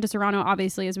the mission to Serrano,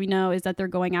 obviously, as we know, is that they're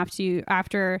going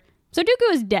after so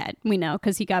Dooku is dead, we know,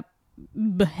 because he got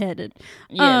beheaded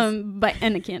by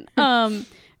Anakin.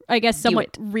 I guess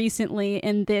somewhat recently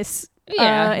in this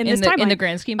timeline. In the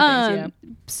grand scheme of things,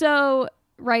 So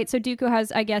Dooku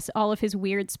has, I guess, all of his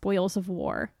weird spoils of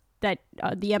war that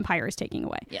the Empire is taking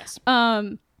away. Yes.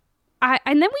 And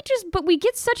then we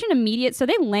get such an immediate, so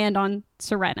they land on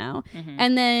Sereno,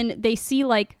 and then they see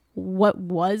like what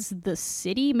was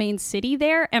the main city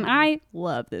there, and I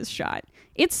love this shot.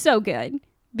 It's so good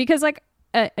because like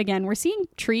again, we're seeing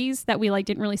trees that we like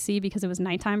didn't really see because it was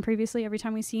nighttime previously every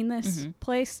time we've seen this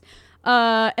place,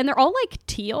 and they're all like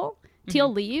teal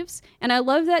leaves, and I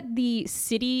love that the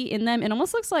city in them, it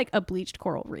almost looks like a bleached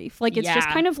coral reef. Like it's just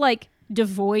kind of like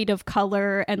devoid of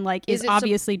color and like is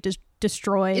obviously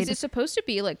destroyed. Is it supposed to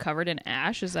be like covered in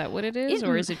ash? Is that what it is?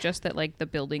 Or is it just that like the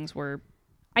buildings were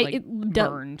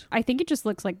burned? I think it just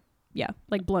looks like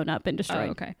blown up and destroyed.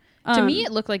 Oh, okay. To me,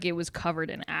 it looked like it was covered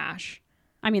in ash.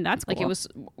 I mean, that's cool. Like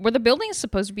were the buildings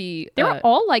supposed to be? They were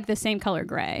all like the same color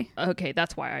gray. Okay,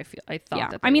 that's why I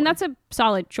thought that. I mean, that's a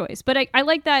solid choice, but I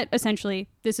like that. Essentially,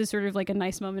 this is sort of like a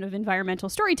nice moment of environmental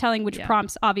storytelling, which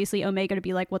prompts obviously Omega to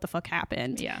be like, "What the fuck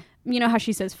happened?" Yeah, you know how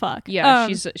she says "fuck." Yeah,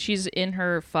 she's in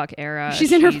her fuck era.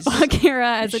 She's in her fuck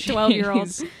era as a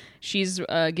 12-year-old. She's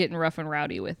getting rough and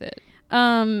rowdy with it.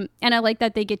 And I like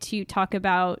that they get to talk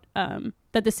about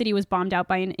that the city was bombed out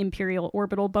by an Imperial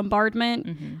orbital bombardment,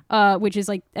 which is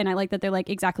like, and I like that they're like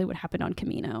exactly what happened on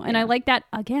Camino. And I like that,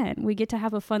 again, we get to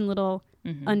have a fun little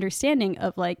understanding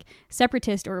of like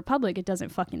Separatist or Republic, it doesn't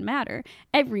fucking matter.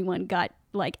 Everyone got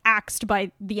like axed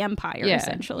by the Empire,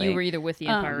 essentially. You were either with the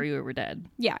Empire or you were dead.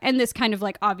 Yeah, and this kind of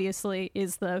like obviously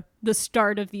is the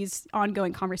start of these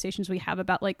ongoing conversations we have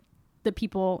about like the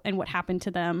people and what happened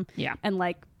to them and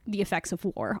like the effects of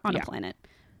war on a planet.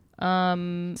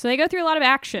 So they go through a lot of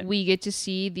action. We get to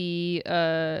see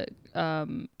the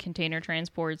container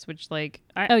transports, which like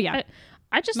I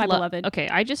just beloved. Okay,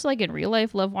 I just like in real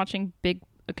life love watching big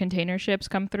container ships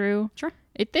come through. Sure,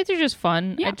 they're just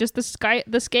fun. Yeah.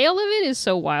 The scale of it is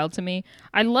so wild to me.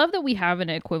 I love that we have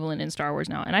an equivalent in Star Wars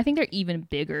now, and I think they're even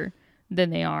bigger than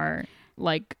they are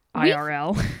like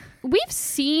IRL. We've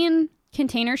seen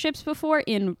container ships before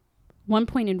in one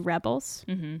point in Rebels,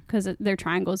 because they're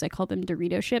triangles. I call them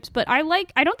Dorito ships, but I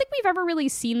don't think we've ever really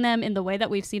seen them in the way that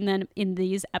we've seen them in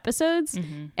these episodes.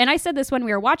 And I said this when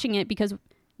we were watching it because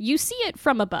you see it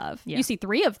from above. You see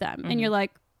 3 of them and you're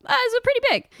like, this is pretty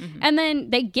big. And then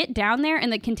they get down there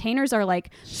and the containers are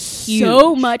like huge.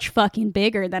 So much fucking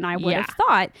bigger than I would have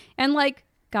thought. And like,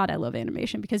 God, I love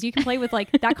animation because you can play with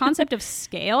like that concept of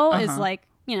scale is like,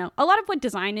 you know, a lot of what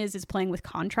design is playing with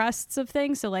contrasts of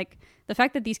things. So like the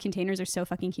fact that these containers are so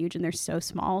fucking huge and they're so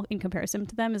small in comparison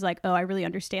to them is like, oh, I really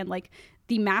understand like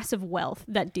the massive wealth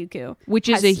that Dooku, which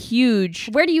is a huge.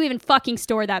 Where do you even fucking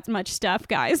store that much stuff,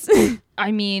 guys?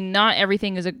 I mean, not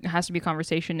everything has to be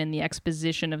conversation in the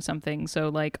exposition of something. So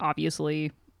like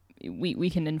obviously we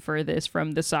can infer this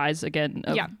from the size again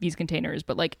of these containers.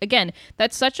 But like again,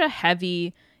 that's such a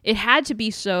heavy. It had to be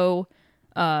so.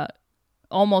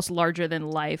 Almost larger than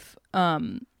life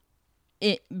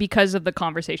because of the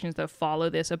conversations that follow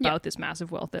this about this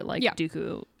massive wealth that like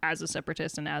Dooku as a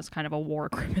separatist and as kind of a war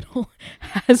criminal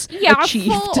has achieved.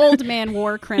 A full old man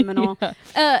war criminal.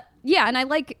 And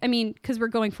I mean because we're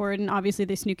going forward and obviously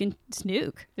they sneak into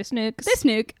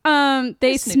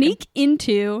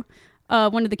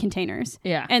one of the containers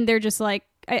and they're just like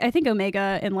I think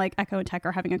Omega and like Echo and Tech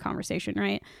are having a conversation,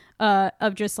 right?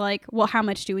 Of just like, well, how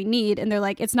much do we need? And they're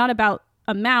like, it's not about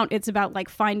amount, it's about like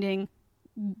finding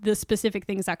the specific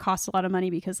things that cost a lot of money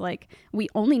because like we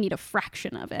only need a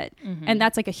fraction of it. And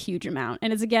that's like a huge amount.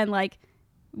 And it's again like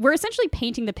we're essentially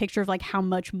painting the picture of like how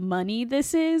much money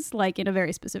this is like in a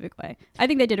very specific way. I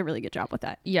think they did a really good job with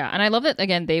that. Yeah, and I love that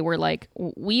again they were like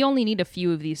we only need a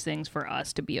few of these things for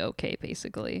us to be okay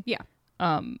basically. Yeah.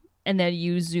 And then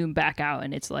you zoom back out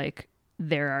and it's like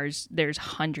there's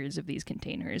hundreds of these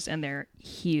containers and they're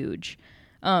huge.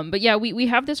 But yeah, we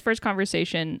have this first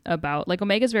conversation about like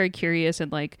Omega's very curious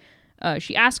and like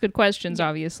she asks good questions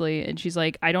obviously and she's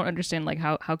like I don't understand like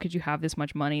how could you have this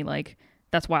much money, like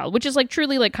that's wild, which is like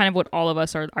truly like kind of what all of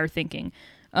us are thinking.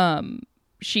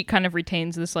 she kind of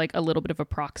retains this like a little bit of a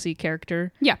proxy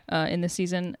character. Yeah. In this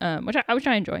season, which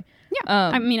I enjoy.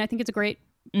 Yeah. I mean, I think it's a great.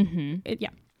 Mm-hmm. Yeah.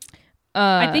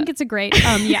 I think it's a great.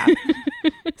 Yeah.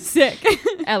 Sick.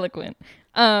 Eloquent.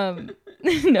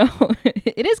 No,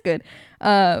 it is good.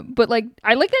 But like,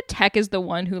 I like that Tech is the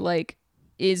one who like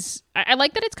is. I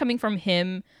like that it's coming from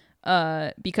him.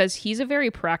 Because he's a very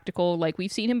practical. Like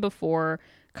we've seen him before.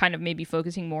 Kind of maybe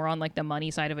focusing more on like the money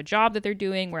side of a job that they're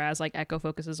doing, whereas like Echo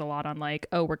focuses a lot on like,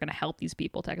 oh, we're gonna help these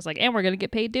people. Tech is like, and we're gonna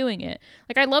get paid doing it.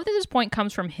 Like I love that this point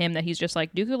comes from him, that he's just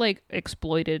like Dooku like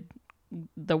exploited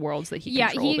the worlds that he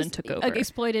controlled and took over.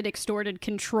 Exploited, extorted,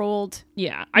 controlled.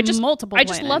 Yeah, multiple. I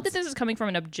just love that this is coming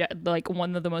from an like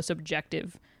one of the most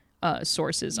objective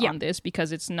sources on this,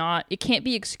 because it can't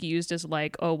be excused as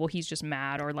like, oh well, he's just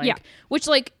mad, or like, which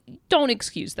like don't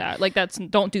excuse that, like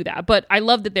don't do that. But I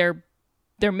love that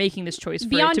they're making this choice for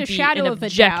beyond it to a be shadow an of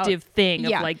objective a doubt. thing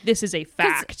of like, this is a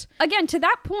fact. Again, to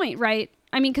that point, right?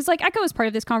 I mean, because like Echo is part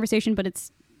of this conversation, but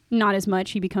it's not as much.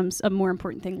 He becomes a more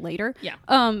important thing later. Yeah.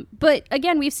 But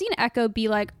again, we've seen Echo be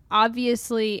like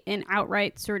obviously an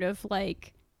outright sort of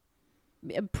like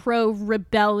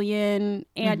pro-rebellion,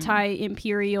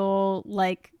 anti-imperial,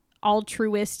 like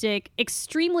altruistic,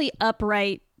 extremely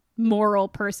upright, moral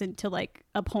person to like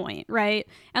a point, right?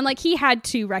 And like he had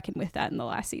to reckon with that in the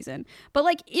last season. But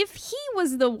like if he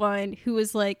was the one who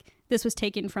was like, this was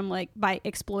taken from like by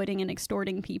exploiting and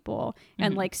extorting people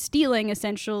and like stealing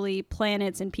essentially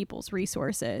planets and people's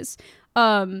resources,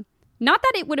 not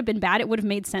that it would have been bad, it would have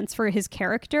made sense for his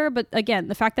character, but again,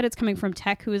 the fact that it's coming from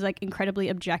Tech, who is like incredibly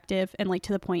objective and like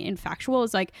to the point and factual,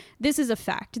 is like, this is a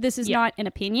fact, this is not an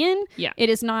opinion, it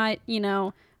is not, you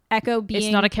know, Echo being...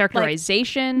 It's not a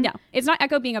characterization. Like, no, it's not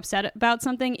Echo being upset about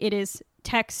something. It is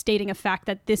Tech stating a fact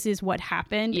that this is what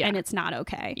happened and it's not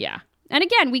okay. Yeah. And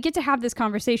again, we get to have this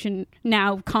conversation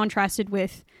now contrasted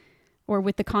with, or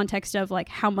with the context of like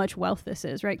how much wealth this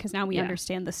is, right? Because now we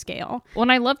understand the scale. Well,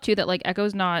 and I love too that like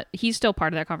Echo's not... He's still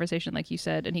part of that conversation, like you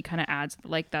said, and he kind of adds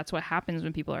like, that's what happens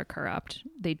when people are corrupt.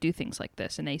 They do things like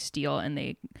this and they steal and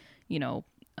they, you know...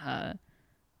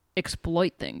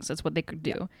 exploit things. That's what they could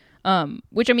do.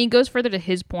 Which I mean goes further to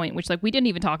his point, which like we didn't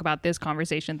even talk about this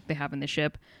conversation that they have in the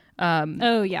ship.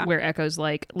 Where Echo's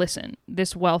like, listen,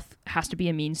 this wealth has to be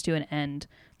a means to an end.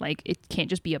 Like it can't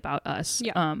just be about us.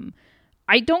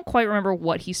 I don't quite remember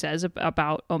what he says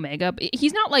about Omega. But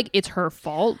he's not like it's her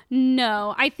fault.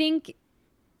 No, I think,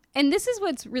 and this is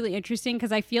what's really interesting,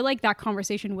 because I feel like that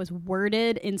conversation was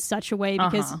worded in such a way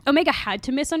because Omega had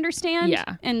to misunderstand,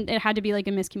 and it had to be like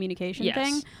a miscommunication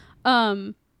thing.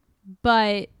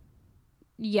 But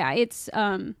yeah, it's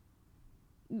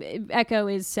Echo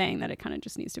is saying that it kind of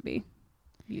just needs to be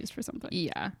used for something.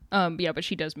 Yeah. But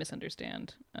she does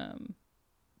misunderstand.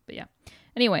 But yeah.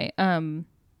 Anyway,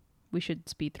 we should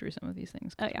speed through some of these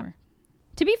things. Oh yeah.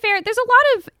 To be fair, there's a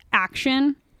lot of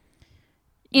action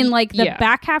in like the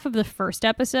back half of the first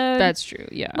episode. That's true.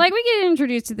 Yeah. Like we get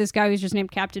introduced to this guy who's just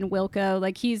named Captain Wilco.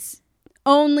 Like he's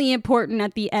only important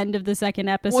at the end of the second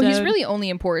episode. Well, he's really only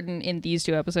important in these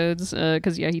two episodes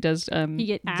because he does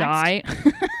he die.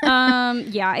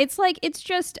 Yeah, it's like, it's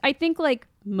just, I think like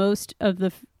most of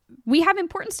the we have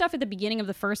important stuff at the beginning of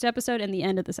the first episode and the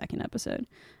end of the second episode,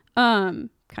 kind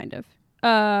of,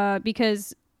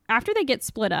 because after they get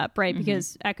split up, right,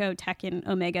 because Echo, Tech, and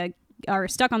Omega are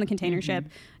stuck on the container ship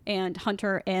and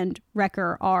Hunter and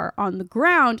Wrecker are on the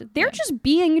ground, they're just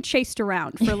being chased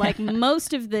around for like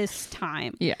most of this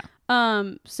time.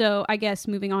 So I guess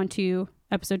moving on to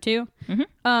episode 2,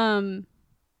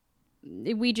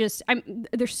 there's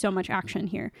so much action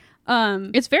here.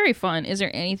 It's very fun. Is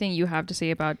there anything you have to say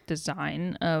about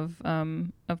design of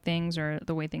things or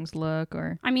the way things look?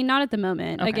 Or I mean, not at the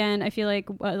moment. Again, I feel like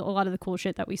a lot of the cool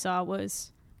shit that we saw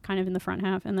was kind of in the front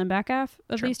half and then back half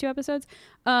of these two episodes.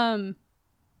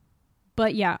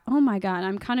 But yeah, oh my god,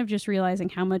 I'm kind of just realizing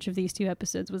how much of these two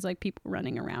episodes was like people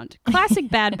running around. Classic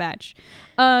Bad Batch.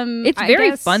 It's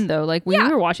very fun though. Like when we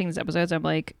were watching these episodes, I'm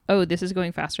like, oh, this is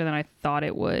going faster than I thought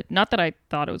it would. Not that I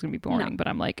thought it was going to be boring, but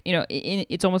I'm like, you know,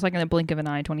 it's almost like in the blink of an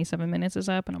eye, 27 minutes is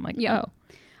up, and I'm like, oh,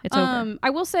 it's over.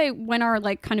 I will say when our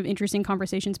like kind of interesting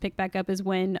conversations pick back up is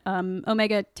when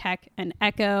Omega, Tech, and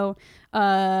Echo,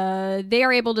 they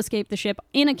are able to escape the ship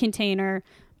in a container.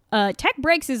 Tech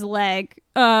breaks his leg,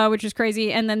 which is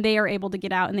crazy, and then they are able to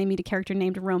get out, and they meet a character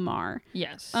named Romar.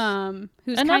 Yes.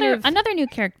 Who's another new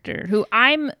character who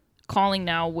I'm calling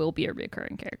now will be a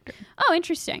recurring character. Oh,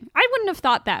 interesting. I wouldn't have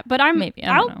thought that, but I don't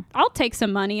know. I'll take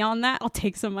some money on that. I'll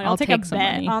take some money. I'll take a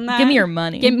bet on that. Give me your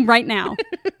money. Give me right now.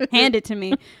 Hand it to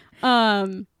me.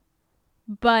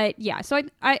 But yeah, so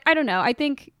I don't know. I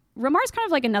think Romar's kind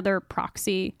of like another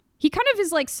proxy he kind of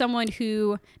is like someone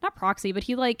who, not proxy, but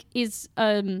he like is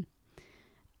a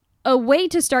way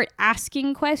to start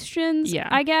asking questions,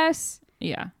 I guess.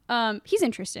 Yeah. He's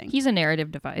interesting. He's a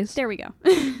narrative device. There we go.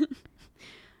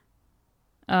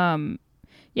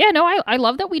 Yeah, no, I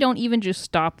love that we don't even just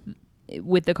stop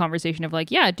with the conversation of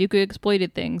like, yeah, Dooku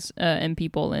exploited things and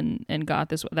people and got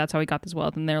this. That's how he got this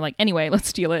wealth. And they're like, anyway, let's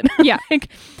steal it. Yeah. Like,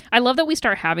 I love that we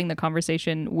start having the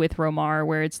conversation with Romar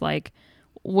where it's like,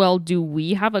 well, do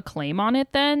we have a claim on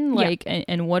it then? Like,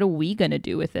 and what are we going to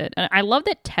do with it? And I love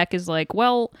that Tech is like,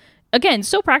 well, again,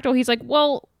 so practical. He's like,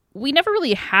 well, we never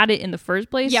really had it in the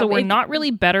first place, so we're not really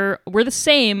better. We're the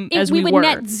same as we were. We would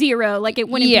net zero, like it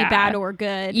wouldn't be bad or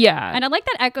good. Yeah. And I like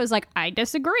that Echo's like, I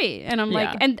disagree. And I'm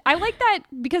like, and I like that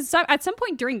because at some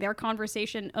point during their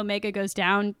conversation, Omega goes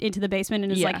down into the basement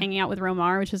and is like hanging out with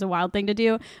Romar, which is a wild thing to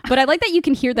do. But I like that you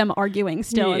can hear them arguing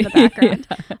still in the background.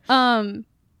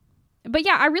 But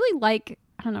yeah, I really like,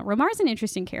 I don't know, Romar's an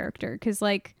interesting character because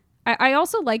like, I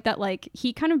also like that like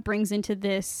he kind of brings into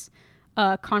this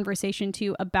conversation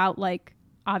too about like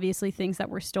obviously things that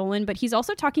were stolen, but he's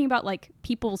also talking about like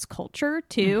people's culture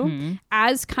too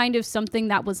as kind of something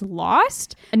that was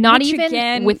lost. And not even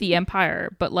again, with the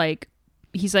Empire, but like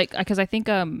he's like, because I think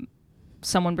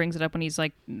someone brings it up when he's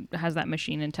like has that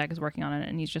machine and Tech is working on it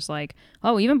and he's just like,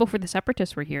 oh, even before the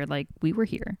Separatists were here, like we were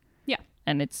here. Yeah.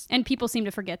 And people seem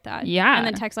to forget that. Yeah. And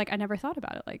then Tech's like, I never thought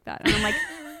about it like that. And I'm like,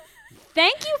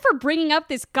 thank you for bringing up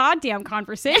this goddamn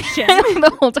conversation.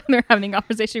 The whole time they're having a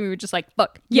conversation, we were just like,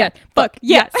 fuck, yes, fuck,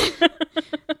 yes.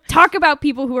 Talk about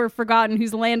people who are forgotten,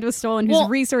 whose land was stolen, whose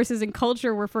resources and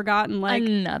culture were forgotten. Like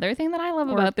another thing that I love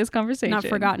about this conversation. Not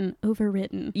forgotten,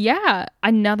 overwritten. Yeah.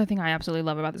 Another thing I absolutely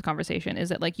love about this conversation is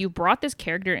that like you brought this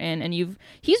character in and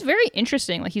he's very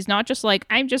interesting. Like he's not just like,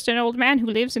 I'm just an old man who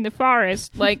lives in the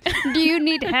forest. Like, do you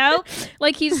need help?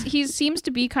 Like he seems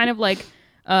to be kind of like,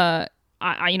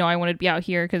 I wanted to be out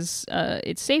here because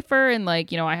it's safer and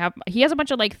like, you know, he has a bunch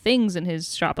of like things in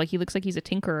his shop. Like he looks like he's a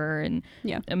tinkerer and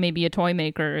maybe a toy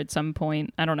maker at some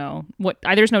point. I don't know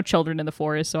there's no children in the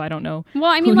forest, so I don't know. Well,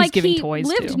 I mean, who like he's giving he toys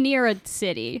lived to. near a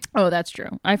city. Oh, that's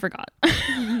true. I forgot.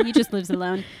 He just lives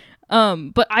alone.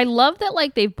 But I love that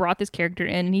like they've brought this character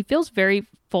in and he feels very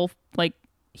full, like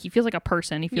he feels like a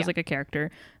person. He feels like a character,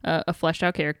 a fleshed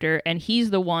out character, and he's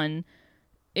the one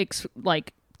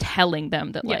telling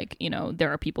them that like, you know,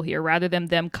 there are people here rather than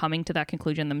them coming to that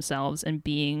conclusion themselves and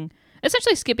being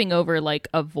essentially skipping over like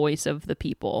a voice of the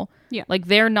people. Yeah. Like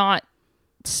they're not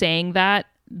saying that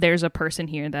there's a person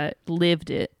here that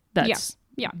lived it. That's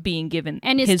being given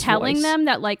and is his telling voice. them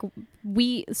that like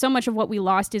so much of what we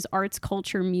lost is arts,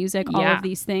 culture, music, all of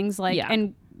these things like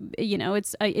and you know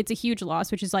it's a huge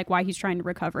loss, which is like why he's trying to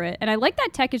recover it. And I like that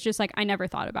Tech is just like, I never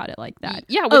thought about it like that.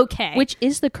 Okay, which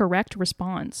is the correct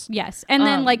response. Yes. And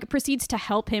then like proceeds to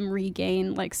help him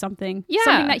regain like something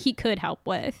that he could help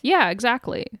with. Yeah,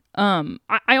 exactly.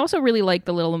 I also really like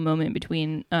the little moment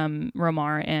between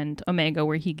Romar and Omega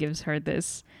where he gives her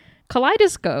this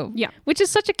kaleidoscope, which is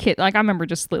such a kid. Like I remember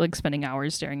just like spending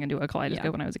hours staring into a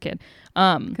kaleidoscope when I was a kid,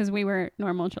 because we were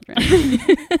normal children.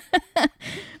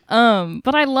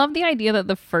 But I love the idea that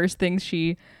the first thing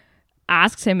she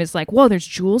asks him is like, whoa, there's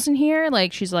jewels in here.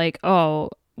 Like she's like, oh,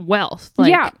 wealth,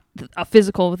 like a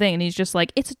physical thing, and he's just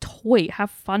like, it's a toy, have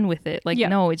fun with it. Like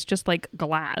no, it's just like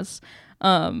glass.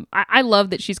 I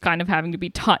love that she's kind of having to be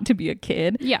taught to be a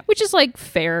kid, which is like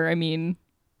fair. I mean,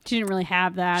 she didn't really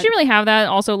have that.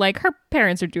 Also, like, her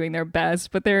parents are doing their best,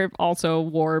 but they're also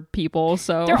war people,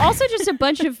 so... They're also just a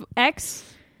bunch of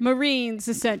ex-Marines,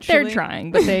 essentially. They're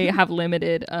trying, but they have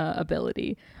limited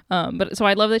ability. But so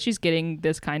I love that she's getting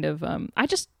this kind of...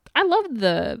 I love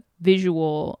the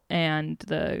visual and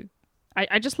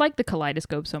I just like the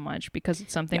kaleidoscope so much because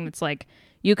it's something that's like,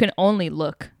 you can only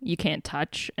look, you can't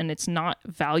touch, and it's not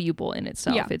valuable in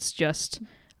itself. It's just...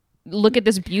 Look at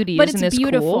this beauty. But Isn't it's this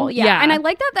beautiful. Cool? Yeah. And I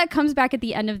like that comes back at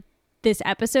the end of this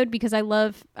episode because I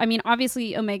mean,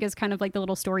 obviously Omega's kind of like the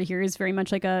little story here is very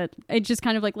much like it's just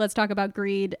kind of like, let's talk about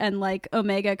greed, and like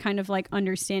Omega kind of like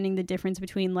understanding the difference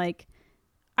between like,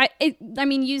 I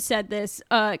mean, you said this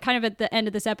kind of at the end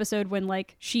of this episode when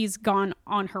like she's gone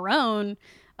on her own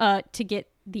to get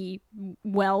the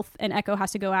wealth and Echo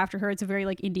has to go after her. It's a very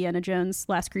like Indiana Jones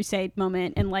Last Crusade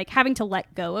moment and like having to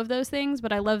let go of those things.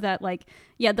 But I love that like,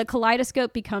 the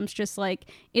kaleidoscope becomes just like,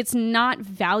 it's not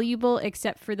valuable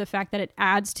except for the fact that it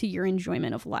adds to your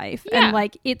enjoyment of life. And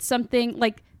like, it's something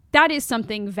like that is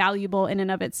something valuable in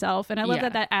and of itself. And I love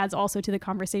that adds also to the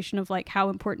conversation of like how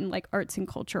important like arts and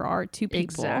culture are to people.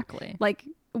 Exactly. Like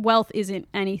wealth isn't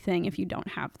anything if you don't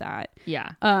have that. Yeah.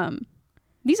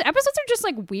 These episodes are just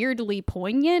like weirdly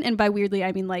poignant, and by weirdly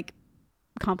I mean like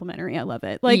complimentary. I love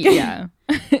it. Like, yeah,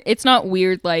 it's not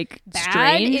weird, like Bad.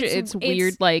 strange. It's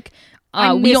weird, like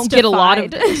I'm we don't get a lot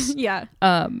of mystified. this.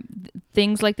 Yeah.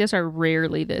 Things like this are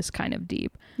rarely this kind of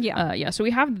deep. Yeah. Yeah. So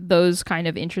we have those kind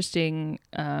of interesting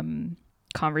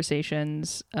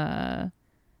conversations, and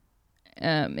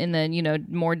then, you know,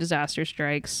 more disaster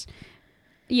strikes.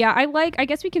 Yeah, I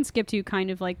guess we can skip to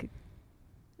kind of like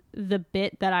the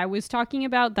bit that I was talking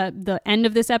about, the end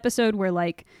of this episode where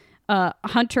like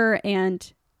Hunter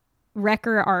and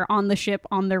Wrecker are on the ship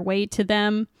on their way to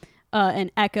them.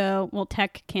 And Echo, well,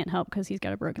 Tech can't help because he's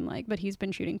got a broken leg, but he's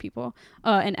been shooting people.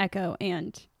 And Echo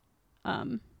and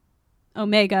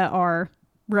Omega are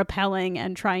repelling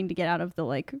and trying to get out of the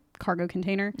like cargo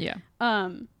container. Yeah.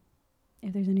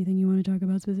 If there's anything you want to talk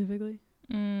about specifically.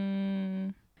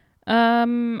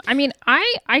 I mean,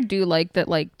 I do like that,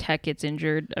 like, Tech gets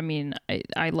injured. I mean,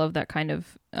 I love that kind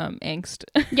of angst.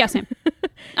 Yeah, same.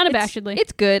 Unabashedly.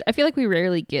 It's good. I feel like we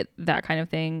rarely get that kind of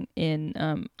thing in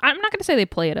I'm not gonna say they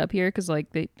play it up here, because like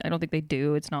I don't think they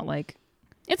do. It's not like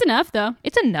it's enough though.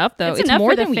 It's enough It's enough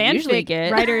more for the than we usually fanfic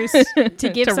get. writers to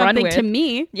give To run something with. to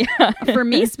me. Yeah. For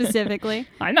me specifically.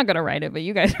 I'm not gonna write it, but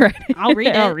you guys write it. I'll read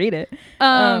it. I'll read it.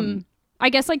 I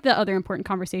guess like the other important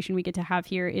conversation we get to have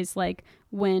here is like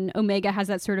when Omega has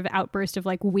that sort of outburst of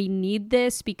like, we need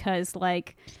this because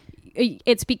like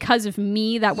it's because of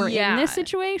me that we're in this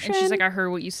situation. And she's like, I heard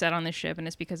what you said on the ship, and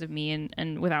it's because of me,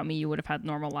 and without me you would have had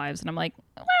normal lives. And I'm like,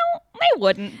 well, they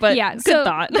wouldn't, but yeah, good so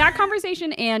thought. That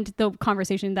conversation and the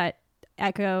conversation that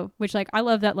Echo, which like I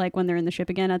love that like when they're in the ship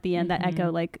again at the end, that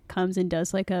Echo like comes and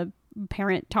does like a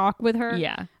parent talk with her.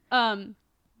 Yeah.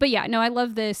 But yeah, no, I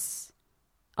love this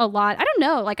a lot. I don't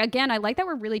know, like again, I like that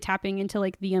we're really tapping into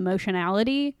like the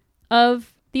emotionality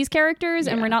of these characters,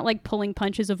 and we're not like pulling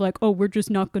punches of like, oh, we're just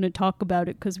not going to talk about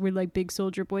it because we're like big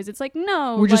soldier boys. It's like,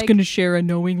 no, we're just going to share a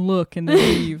knowing look and then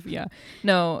leave. Yeah,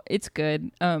 no, it's good.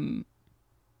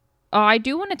 I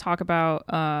do want to talk about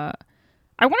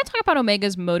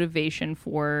Omega's motivation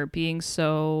for being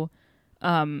so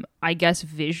I guess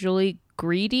visually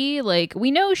greedy. Like,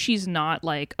 we know she's not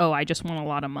like, oh, I just want a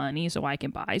lot of money so I can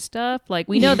buy stuff. Like,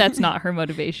 we know that's not her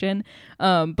motivation.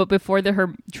 But before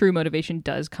her true motivation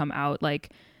does come out,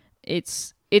 like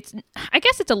it's I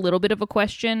guess it's a little bit of a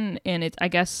question, and it's I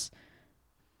guess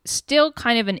still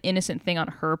kind of an innocent thing on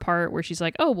her part where she's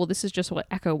like, oh, well, this is just what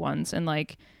Echo wants, and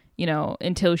like, you know,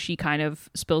 until she kind of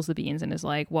spills the beans and is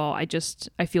like, well, I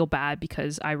feel bad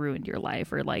because I ruined your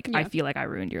life, or like I feel like I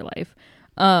ruined your life.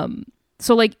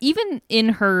 So like even in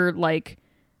her, like,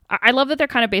 I love that they're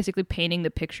kind of basically painting the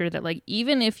picture that like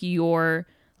even if your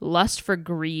lust for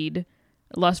greed,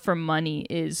 lust for money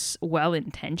is well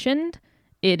intentioned,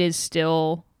 it is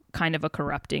still kind of a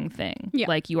corrupting thing. Yeah.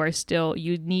 Like you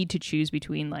need to choose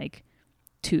between like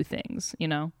two things, you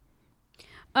know?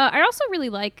 I also really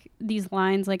like these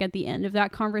lines like at the end of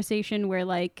that conversation where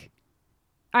like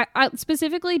I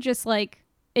specifically just like,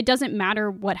 it doesn't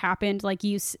matter what happened. Like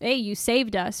you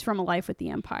saved us from a life with the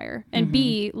Empire, and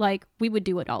B, like we would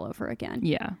do it all over again.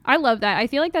 Yeah. I love that. I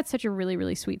feel like that's such a really,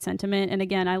 really sweet sentiment. And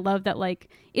again, I love that like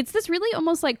it's this really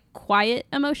almost like quiet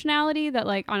emotionality that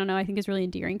like, I don't know, I think is really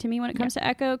endearing to me when it comes to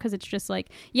Echo, because it's just like,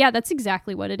 yeah, that's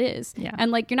exactly what it is. Yeah.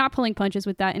 And like you're not pulling punches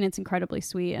with that, and it's incredibly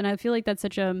sweet. And I feel like that's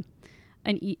such not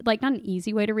an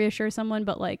easy way to reassure someone,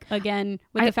 but like again,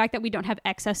 with the fact that we don't have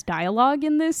excess dialogue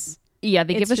in this. Yeah,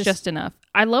 they give us just enough.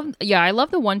 I love the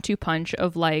 1-2 punch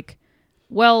of like,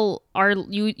 well,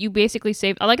 you basically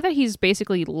saved. I like that he's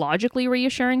basically logically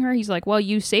reassuring her. He's like, well,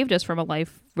 you saved us from a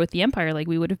life with the Empire. Like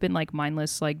we would have been like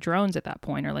mindless like drones at that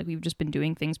point, or like we've just been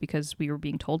doing things because we were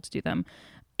being told to do them.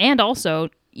 And also,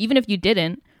 even if you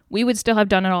didn't, we would still have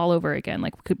done it all over again,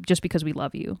 like just because we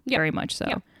love you very much so.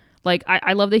 Yeah. Like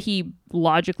I love that he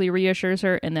logically reassures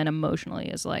her, and then emotionally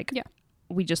is like, yeah,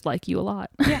 we just like you a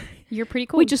lot. Yeah, you're pretty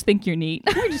cool. We just think you're neat.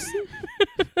 I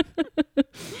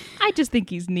just think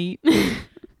he's neat.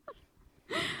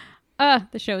 The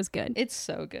show is good. It's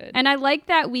so good. And I like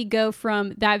that we go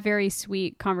from that very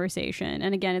sweet conversation.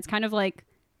 And again, it's kind of like,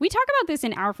 we talk about this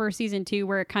in our first season too,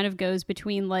 where it kind of goes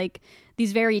between like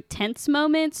these very tense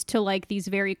moments to like these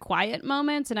very quiet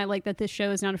moments. And I like that this show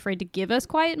is not afraid to give us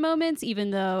quiet moments, even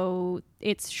though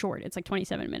it's short. It's like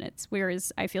 27 minutes.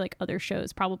 Whereas I feel like other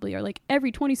shows probably are like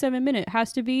every 27 minute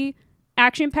has to be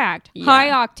action packed, high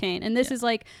octane. And this is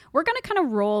like, we're going to kind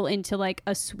of roll into like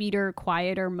a sweeter,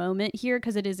 quieter moment here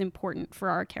because it is important for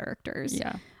our characters.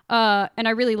 Yeah. And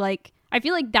I really like, I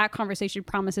feel like that conversation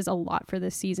promises a lot for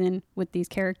this season with these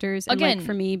characters. And again, like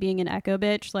for me being an Echo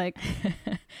bitch, like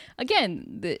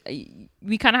again,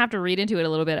 we kind of have to read into it a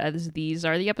little bit, as these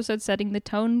are the episodes setting the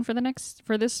tone for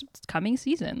this coming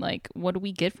season. Like, what do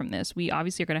we get from this? We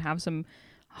obviously are going to have some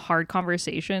hard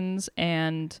conversations,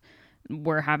 and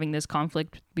we're having this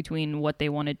conflict between what they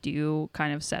want to do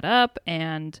kind of set up,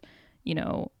 and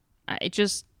it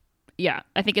just,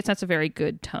 I think it sets a very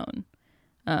good tone.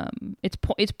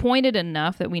 It's pointed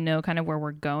enough that we know kind of where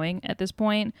we're going at this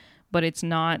point, but it's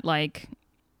not like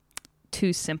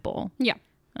too simple.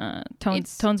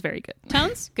 Tone's very good.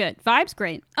 Tone's good. Vibes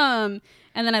great. And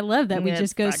then I love that we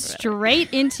just go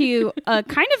straight into a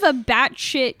kind of a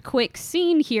batshit quick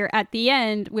scene here at the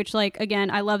end, which, like, again,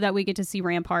 I love that we get to see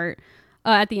Rampart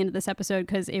at the end of this episode,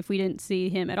 because if we didn't see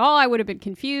him at all, I would have been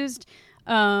confused.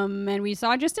 And we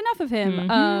saw just enough of him.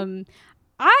 Mm-hmm.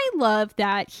 I love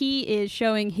that he is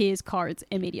showing his cards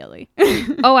immediately.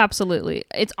 Oh, absolutely.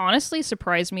 It's honestly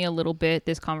surprised me a little bit,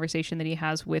 this conversation that he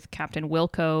has with Captain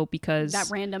Wilco, because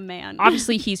that random man.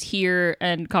 Obviously he's here,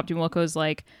 and Captain Wilco's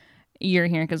like, you're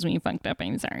here because when you fucked up,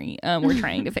 I'm sorry. We're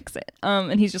trying to fix it.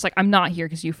 And he's just like, I'm not here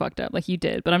because you fucked up. Like, you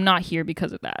did, but I'm not here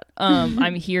because of that.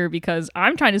 I'm here because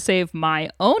I'm trying to save my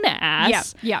own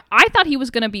ass. Yeah. I thought he was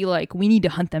going to be like, we need to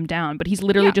hunt them down. But he's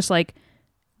literally just like,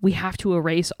 we have to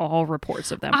erase all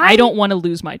reports of them. I don't want to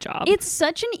lose my job. It's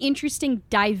such an interesting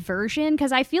diversion,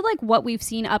 because I feel like what we've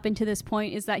seen up until this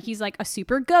point is that he's like a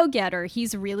super go-getter.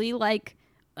 He's really like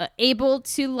able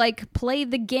to like play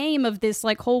the game of this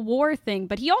like whole war thing,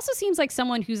 but he also seems like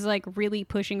someone who's like really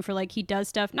pushing for, like, he does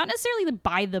stuff not necessarily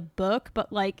by the book,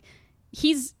 but like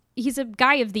he's a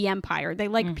guy of the Empire. They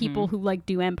like people who like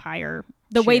do Empire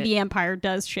the way the Empire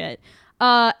does shit.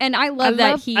 And I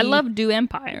love do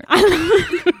Empire.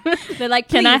 They're like,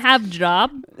 can I have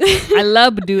job? I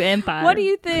love do Empire. What do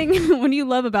you think when you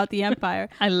love about the Empire?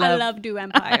 I love do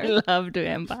Empire. I love do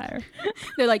Empire.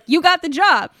 They're like, you got the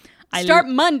job. Start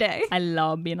Monday. I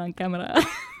love being on camera.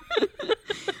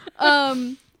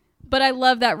 But I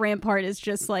love that Rampart is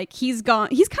just like, he's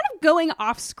kind of going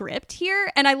off script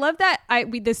here. And I love that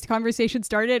this conversation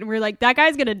started and we're like, that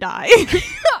guy's gonna die.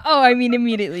 Oh, I mean,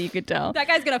 immediately you could tell. That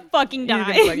guy's gonna fucking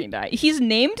die. He's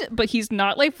named, but he's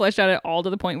not like fleshed out at all to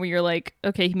the point where you're like,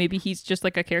 okay, maybe he's just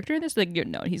like a character in this. Like,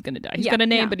 no, he's gonna die. He's gonna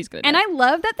name, but he's gonna die. And I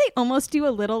love that they almost do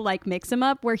a little like mix him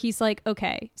up where he's like,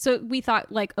 okay, so we thought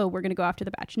like, oh, we're gonna go after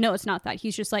the batch. No, it's not that.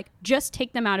 He's just like, just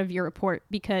take them out of your report,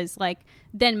 because like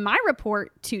then my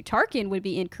report to Tarkin would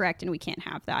be incorrect and we can't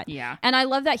have that. Yeah. And I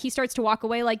love that he starts to walk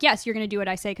away like, yes, you're going to do what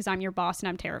I say because I'm your boss and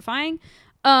I'm terrifying.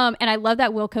 And I love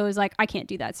that Wilco is like, I can't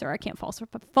do that, sir. I can't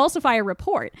falsify a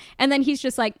report. And then he's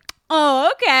just like,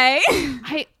 oh, okay.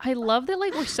 I love that,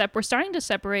 like, we're starting to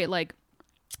separate like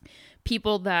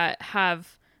people that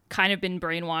have kind of been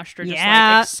brainwashed or just like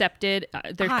accepted.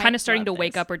 They're kind of starting to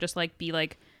wake up or just like be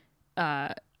like,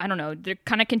 I don't know. They're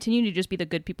kind of continuing to just be the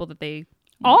good people that they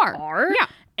are. Yeah.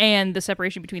 And the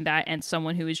separation between that and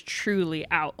someone who is truly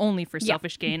out only for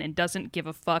selfish gain and doesn't give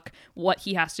a fuck what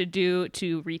he has to do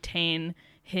to retain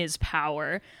his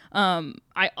power.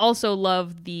 I also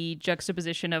love the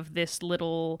juxtaposition of this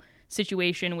little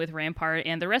situation with Rampart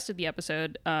and the rest of the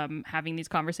episode having these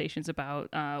conversations about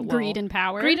greed and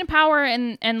power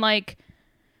and like,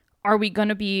 are we going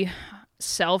to be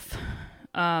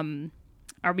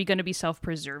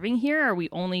self-preserving here? Are we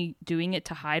only doing it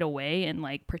to hide away and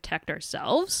like protect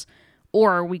ourselves?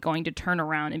 Or are we going to turn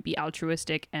around and be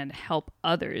altruistic and help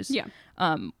others? Yeah.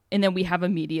 And then we have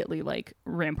immediately like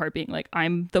Rampart being like,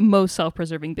 I'm the most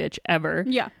self-preserving bitch ever.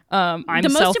 Yeah. I'm the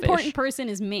most selfish. important person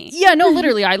is me. Yeah, no,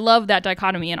 literally. I love that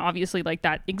dichotomy. And obviously like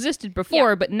that existed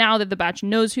before, but now that the batch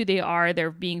knows who they are,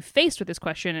 they're being faced with this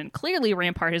question. And clearly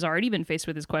Rampart has already been faced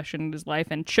with this question in his life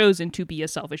and chosen to be a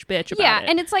selfish bitch about it.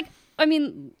 And it's like, I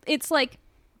mean, it's like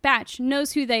batch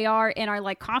knows who they are and are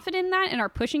like confident in that and are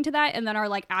pushing to that and then are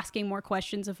like asking more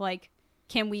questions of like,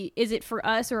 is it for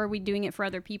us or are we doing it for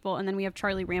other people? And then we have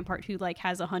Charlie Rampart who like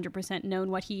has 100% known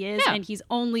what he is and he's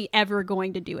only ever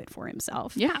going to do it for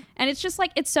himself. Yeah. And it's just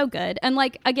like, it's so good. And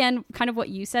like, again, kind of what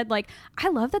you said, like, I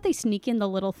love that they sneak in the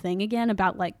little thing again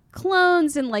about like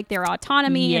clones and like their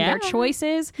autonomy and their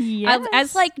choices. Yes.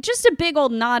 As like just a big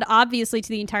old nod, obviously, to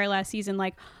the entire last season.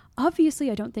 Like,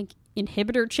 obviously, I don't think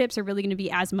inhibitor chips are really going to be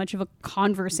as much of a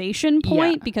conversation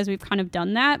point because we've kind of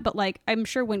done that. But like, I'm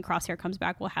sure when Crosshair comes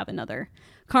back, we'll have another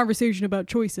conversation about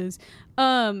choices.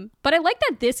 But I like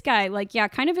that this guy, like,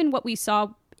 kind of in what we saw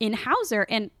in Hauser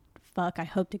and fuck, I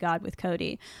hope to God with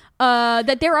Cody,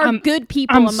 that there are good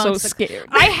people amongst I'm so scared.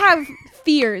 I have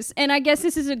fears, and I guess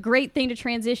this is a great thing to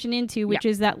transition into, which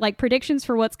is that like predictions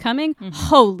for what's coming.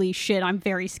 Holy shit, I'm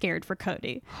very scared for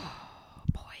Cody.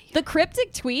 The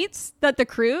cryptic tweets that the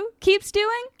crew keeps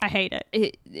doing, I hate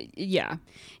it. Yeah.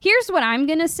 Here's what I'm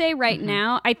going to say right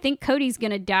now. I think Cody's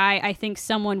going to die. I think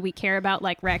someone we care about,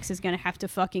 like Rex, is going to have to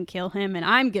fucking kill him. And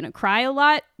I'm going to cry a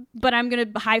lot, but I'm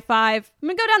going to high five. I'm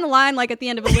going to go down the line like at the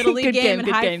end of a Little League game and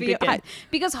high five.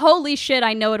 Because holy shit,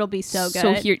 I know it'll be so good.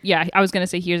 So here, yeah, I was going to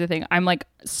say, here's the thing. I'm like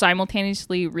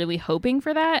simultaneously really hoping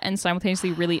for that and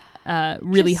simultaneously really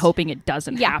hoping it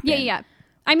doesn't happen. Yeah.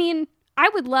 I mean, I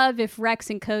would love if Rex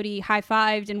and Cody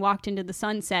high-fived and walked into the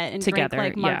sunset and together,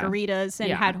 drank like margaritas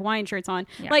and had Hawaiian shirts on.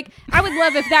 Yeah. Like, I would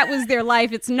love if that was their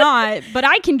life. It's not, but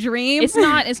I can dream. It's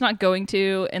not going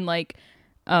to. And like,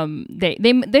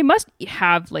 they must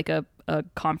have like a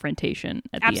confrontation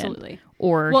at the end.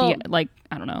 Or he, like,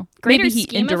 I don't know. Maybe he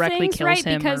indirectly kills right?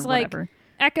 him because, or whatever.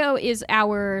 Like, Echo is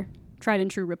our tried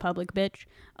and true Republic bitch.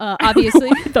 Obviously.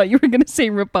 I thought you were going to say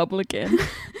Republican.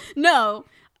 No,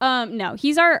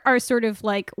 he's our sort of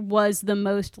like was the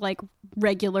most like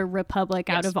regular Republic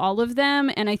out of all of them.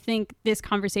 And I think this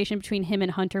conversation between him and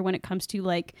Hunter when it comes to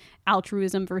like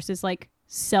altruism versus like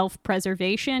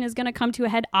self-preservation is going to come to a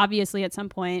head obviously at some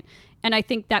point. And I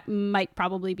think that might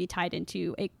probably be tied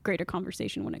into a greater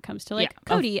conversation when it comes to like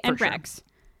Cody and Rex.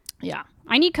 Yeah.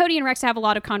 I need Cody and Rex to have a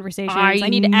lot of conversations. I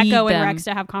need Echo and Rex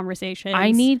to have conversations.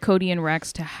 I need Cody and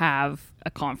Rex to have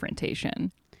a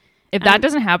confrontation. If that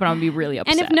doesn't happen, I'll be really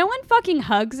upset. And if no one fucking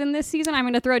hugs in this season, I'm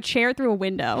going to throw a chair through a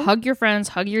window. Hug your friends,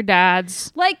 hug your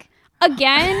dads. Like,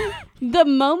 again, the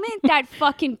moment that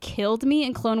fucking killed me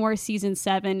in Clone Wars Season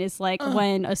 7 is like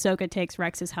when Ahsoka takes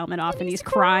Rex's helmet off and he's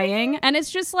crying. And it's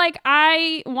just like,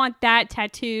 I want that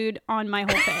tattooed on my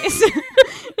whole face.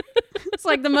 It's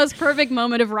like the most perfect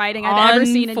moment of writing I've ever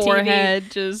seen in forehead,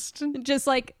 TV. Just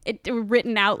like it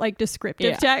written out like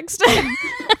descriptive text.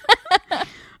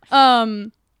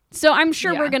 So I'm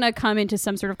sure we're going to come into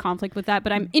some sort of conflict with that,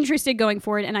 but I'm interested going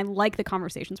forward and I like the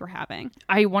conversations we're having.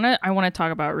 I want to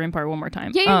talk about Rampart one more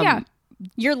time. Yeah.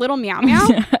 Your little meow meow,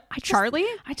 Charlie.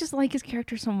 I just like his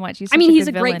character so much. He's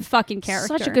a great fucking character.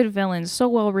 Such a good villain. So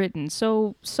well written.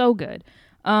 So good.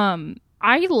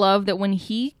 I love that when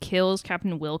he kills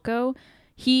Captain Wilco,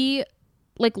 he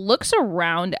like looks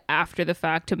around after the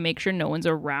fact to make sure no one's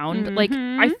around. Mm-hmm. Like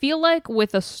I feel like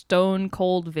with a stone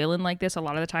cold villain like this, a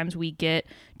lot of the times we get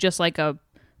just like a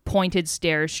pointed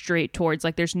stare straight towards,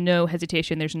 like there's no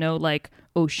hesitation, there's no like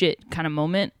oh shit kind of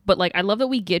moment. But like I love that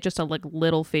we get just a like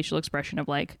little facial expression of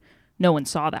like no one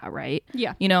saw that, right?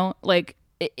 Yeah, you know, like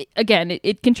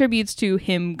it contributes to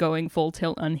him going full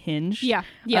tilt unhinged. Yeah,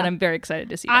 and I'm very excited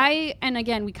to see that. And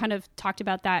again, we kind of talked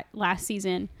about that last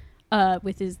season.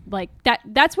 With his like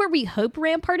that's where we hope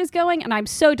Rampart is going, and I'm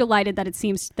so delighted that it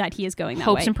seems that he is going that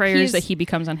way. Hopes and prayers that he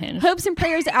becomes unhinged. Hopes and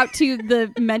prayers out to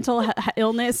the mental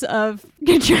illness of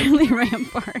Charlie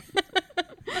Rampart.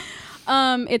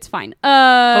 It's fine.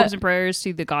 Hopes and prayers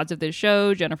to the gods of this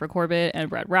show, Jennifer Corbett and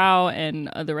Brad Rao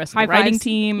and the rest of the writing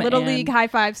team. Little League high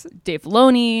fives. Dave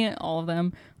Filoni, all of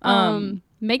them.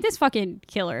 Make this fucking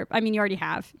killer. I mean, you already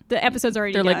have. The episode's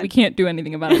already done. They're like, we can't do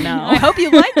anything about it now. I hope you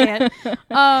like it.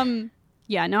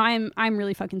 Yeah, no, I'm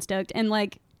really fucking stoked. And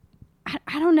like,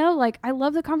 I don't know, like, I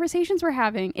love the conversations we're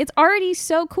having. It's already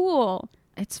so cool.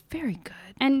 It's very good.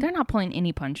 And they're not pulling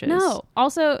any punches. No.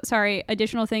 Also, sorry,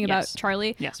 additional thing about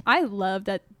Charlie. Yes. I love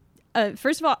that.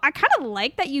 First of all, I kind of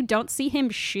like that you don't see him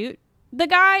shoot the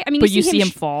guy. I mean, but you see him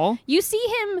fall. You see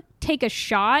him take a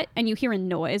shot and you hear a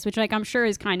noise, which like I'm sure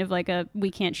is kind of like a we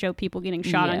can't show people getting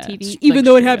shot on TV, even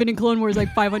though it happened in Clone Wars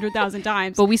like 500,000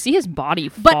 times. But we see his body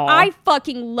fall. But I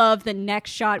fucking love the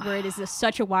next shot where it is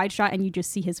such a wide shot and you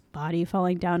just see his body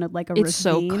falling down at like a ravine. It's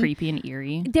so creepy and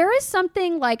eerie. There is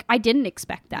something like I didn't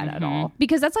expect that at all,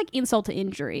 because that's like insult to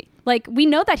injury. Like we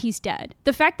know that he's dead.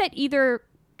 The fact that either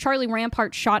Charlie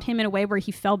Rampart shot him in a way where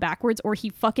he fell backwards or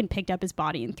he fucking picked up his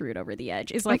body and threw it over the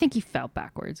edge is like, I think he fell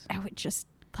backwards. I would just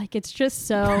like, it's just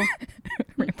so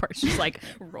Rampart's just like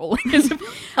rolling his body.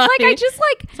 Like I just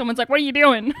like someone's like, what are you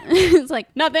doing? It's like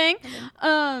nothing.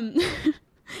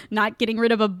 Not getting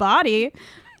rid of a body.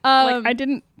 Like I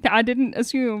didn't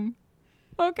assume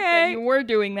that you were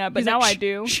doing that, but now I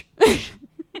do.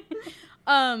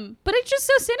 But it's just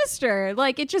so sinister.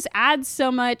 Like it just adds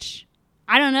so much.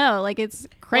 I don't know, like it's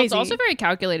crazy. Well, it's also very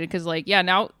calculated because, like,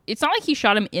 now it's not like he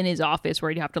shot him in his office where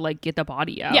he'd have to like get the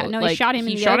body out. Yeah, no, like, he shot him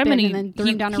in the open and then threw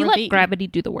him down a ravine. He let gravity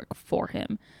do the work for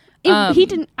him. He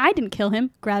didn't. I didn't kill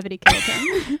him. Gravity killed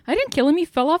him. I didn't kill him. He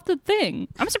fell off the thing.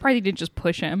 I'm surprised he didn't just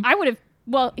push him. I would have.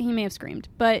 Well, he may have screamed,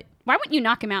 but why wouldn't you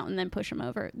knock him out and then push him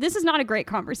over? This is not a great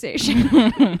conversation.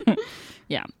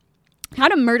 Yeah. How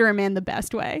to Murder a Man the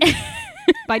Best Way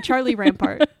by Charlie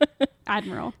Rampart,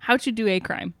 Admiral. How to Do a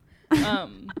Crime.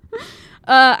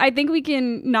 I think we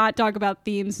can not talk about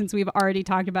themes since we've already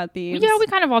talked about themes. Yeah, we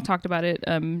kind of all talked about it,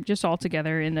 just all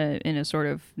together in a sort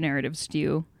of narrative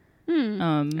stew. A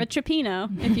chipino,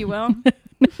 if you will.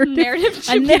 Narrative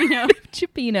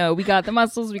chipino. We got the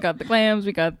mussels, we got the clams,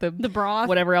 we got the broth,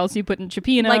 whatever else you put in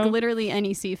chipino. Like literally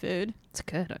any seafood. It's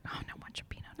good. Oh, no more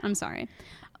chipino. I'm sorry.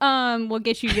 We'll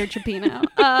get you your chipino.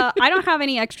 I don't have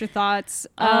any extra thoughts,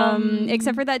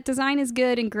 except for that design is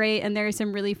good and great, and there are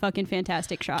some really fucking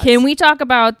fantastic shots. Can we talk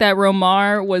about that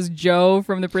Romar was Joe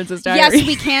from the Princess Diaries? Yes,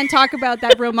 we can talk about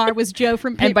that Romar was Joe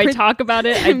from And by talk about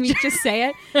it, I mean, just say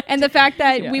it. And the fact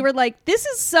that we were like, this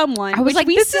is someone. I was like,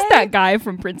 this is that guy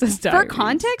from Princess Diaries. For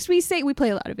context, we play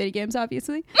a lot of video games,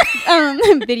 obviously.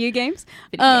 Video games.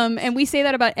 And we say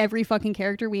that about every fucking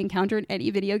character we encounter in any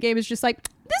video game. Is just like,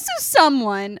 this is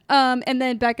someone. And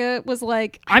then Becca was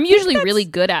like, I'm usually really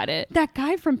good at it. That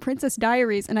guy from Princess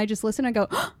Diaries. And I just listen and go,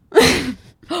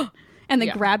 and then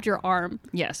grabbed your arm.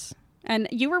 Yes. And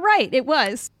you were right. It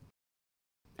was.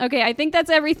 Okay, I think that's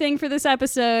everything for this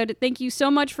episode. Thank you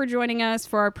so much for joining us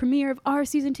for our premiere of our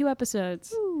season 2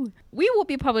 episodes. Ooh. We will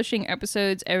be publishing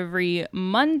episodes every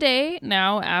Monday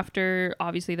now after,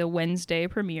 obviously, the Wednesday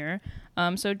premiere.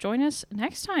 So join us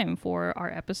next time for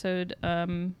our episode.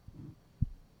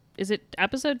 Is it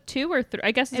episode 2 or 3?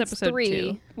 I guess it's episode 3.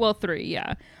 2. Well, 3,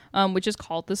 yeah. Which is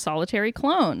called The Solitary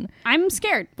Clone. I'm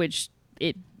scared. Which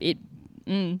I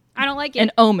don't like it.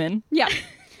 An omen. Yeah.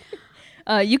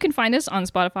 You can find us on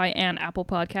Spotify and Apple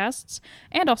Podcasts,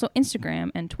 and also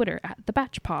Instagram and Twitter at The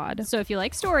Batch Pod. So if you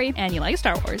like story and you like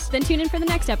Star Wars, then tune in for the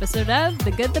next episode of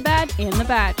The Good, the Bad, and the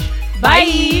Batch.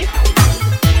 Bye!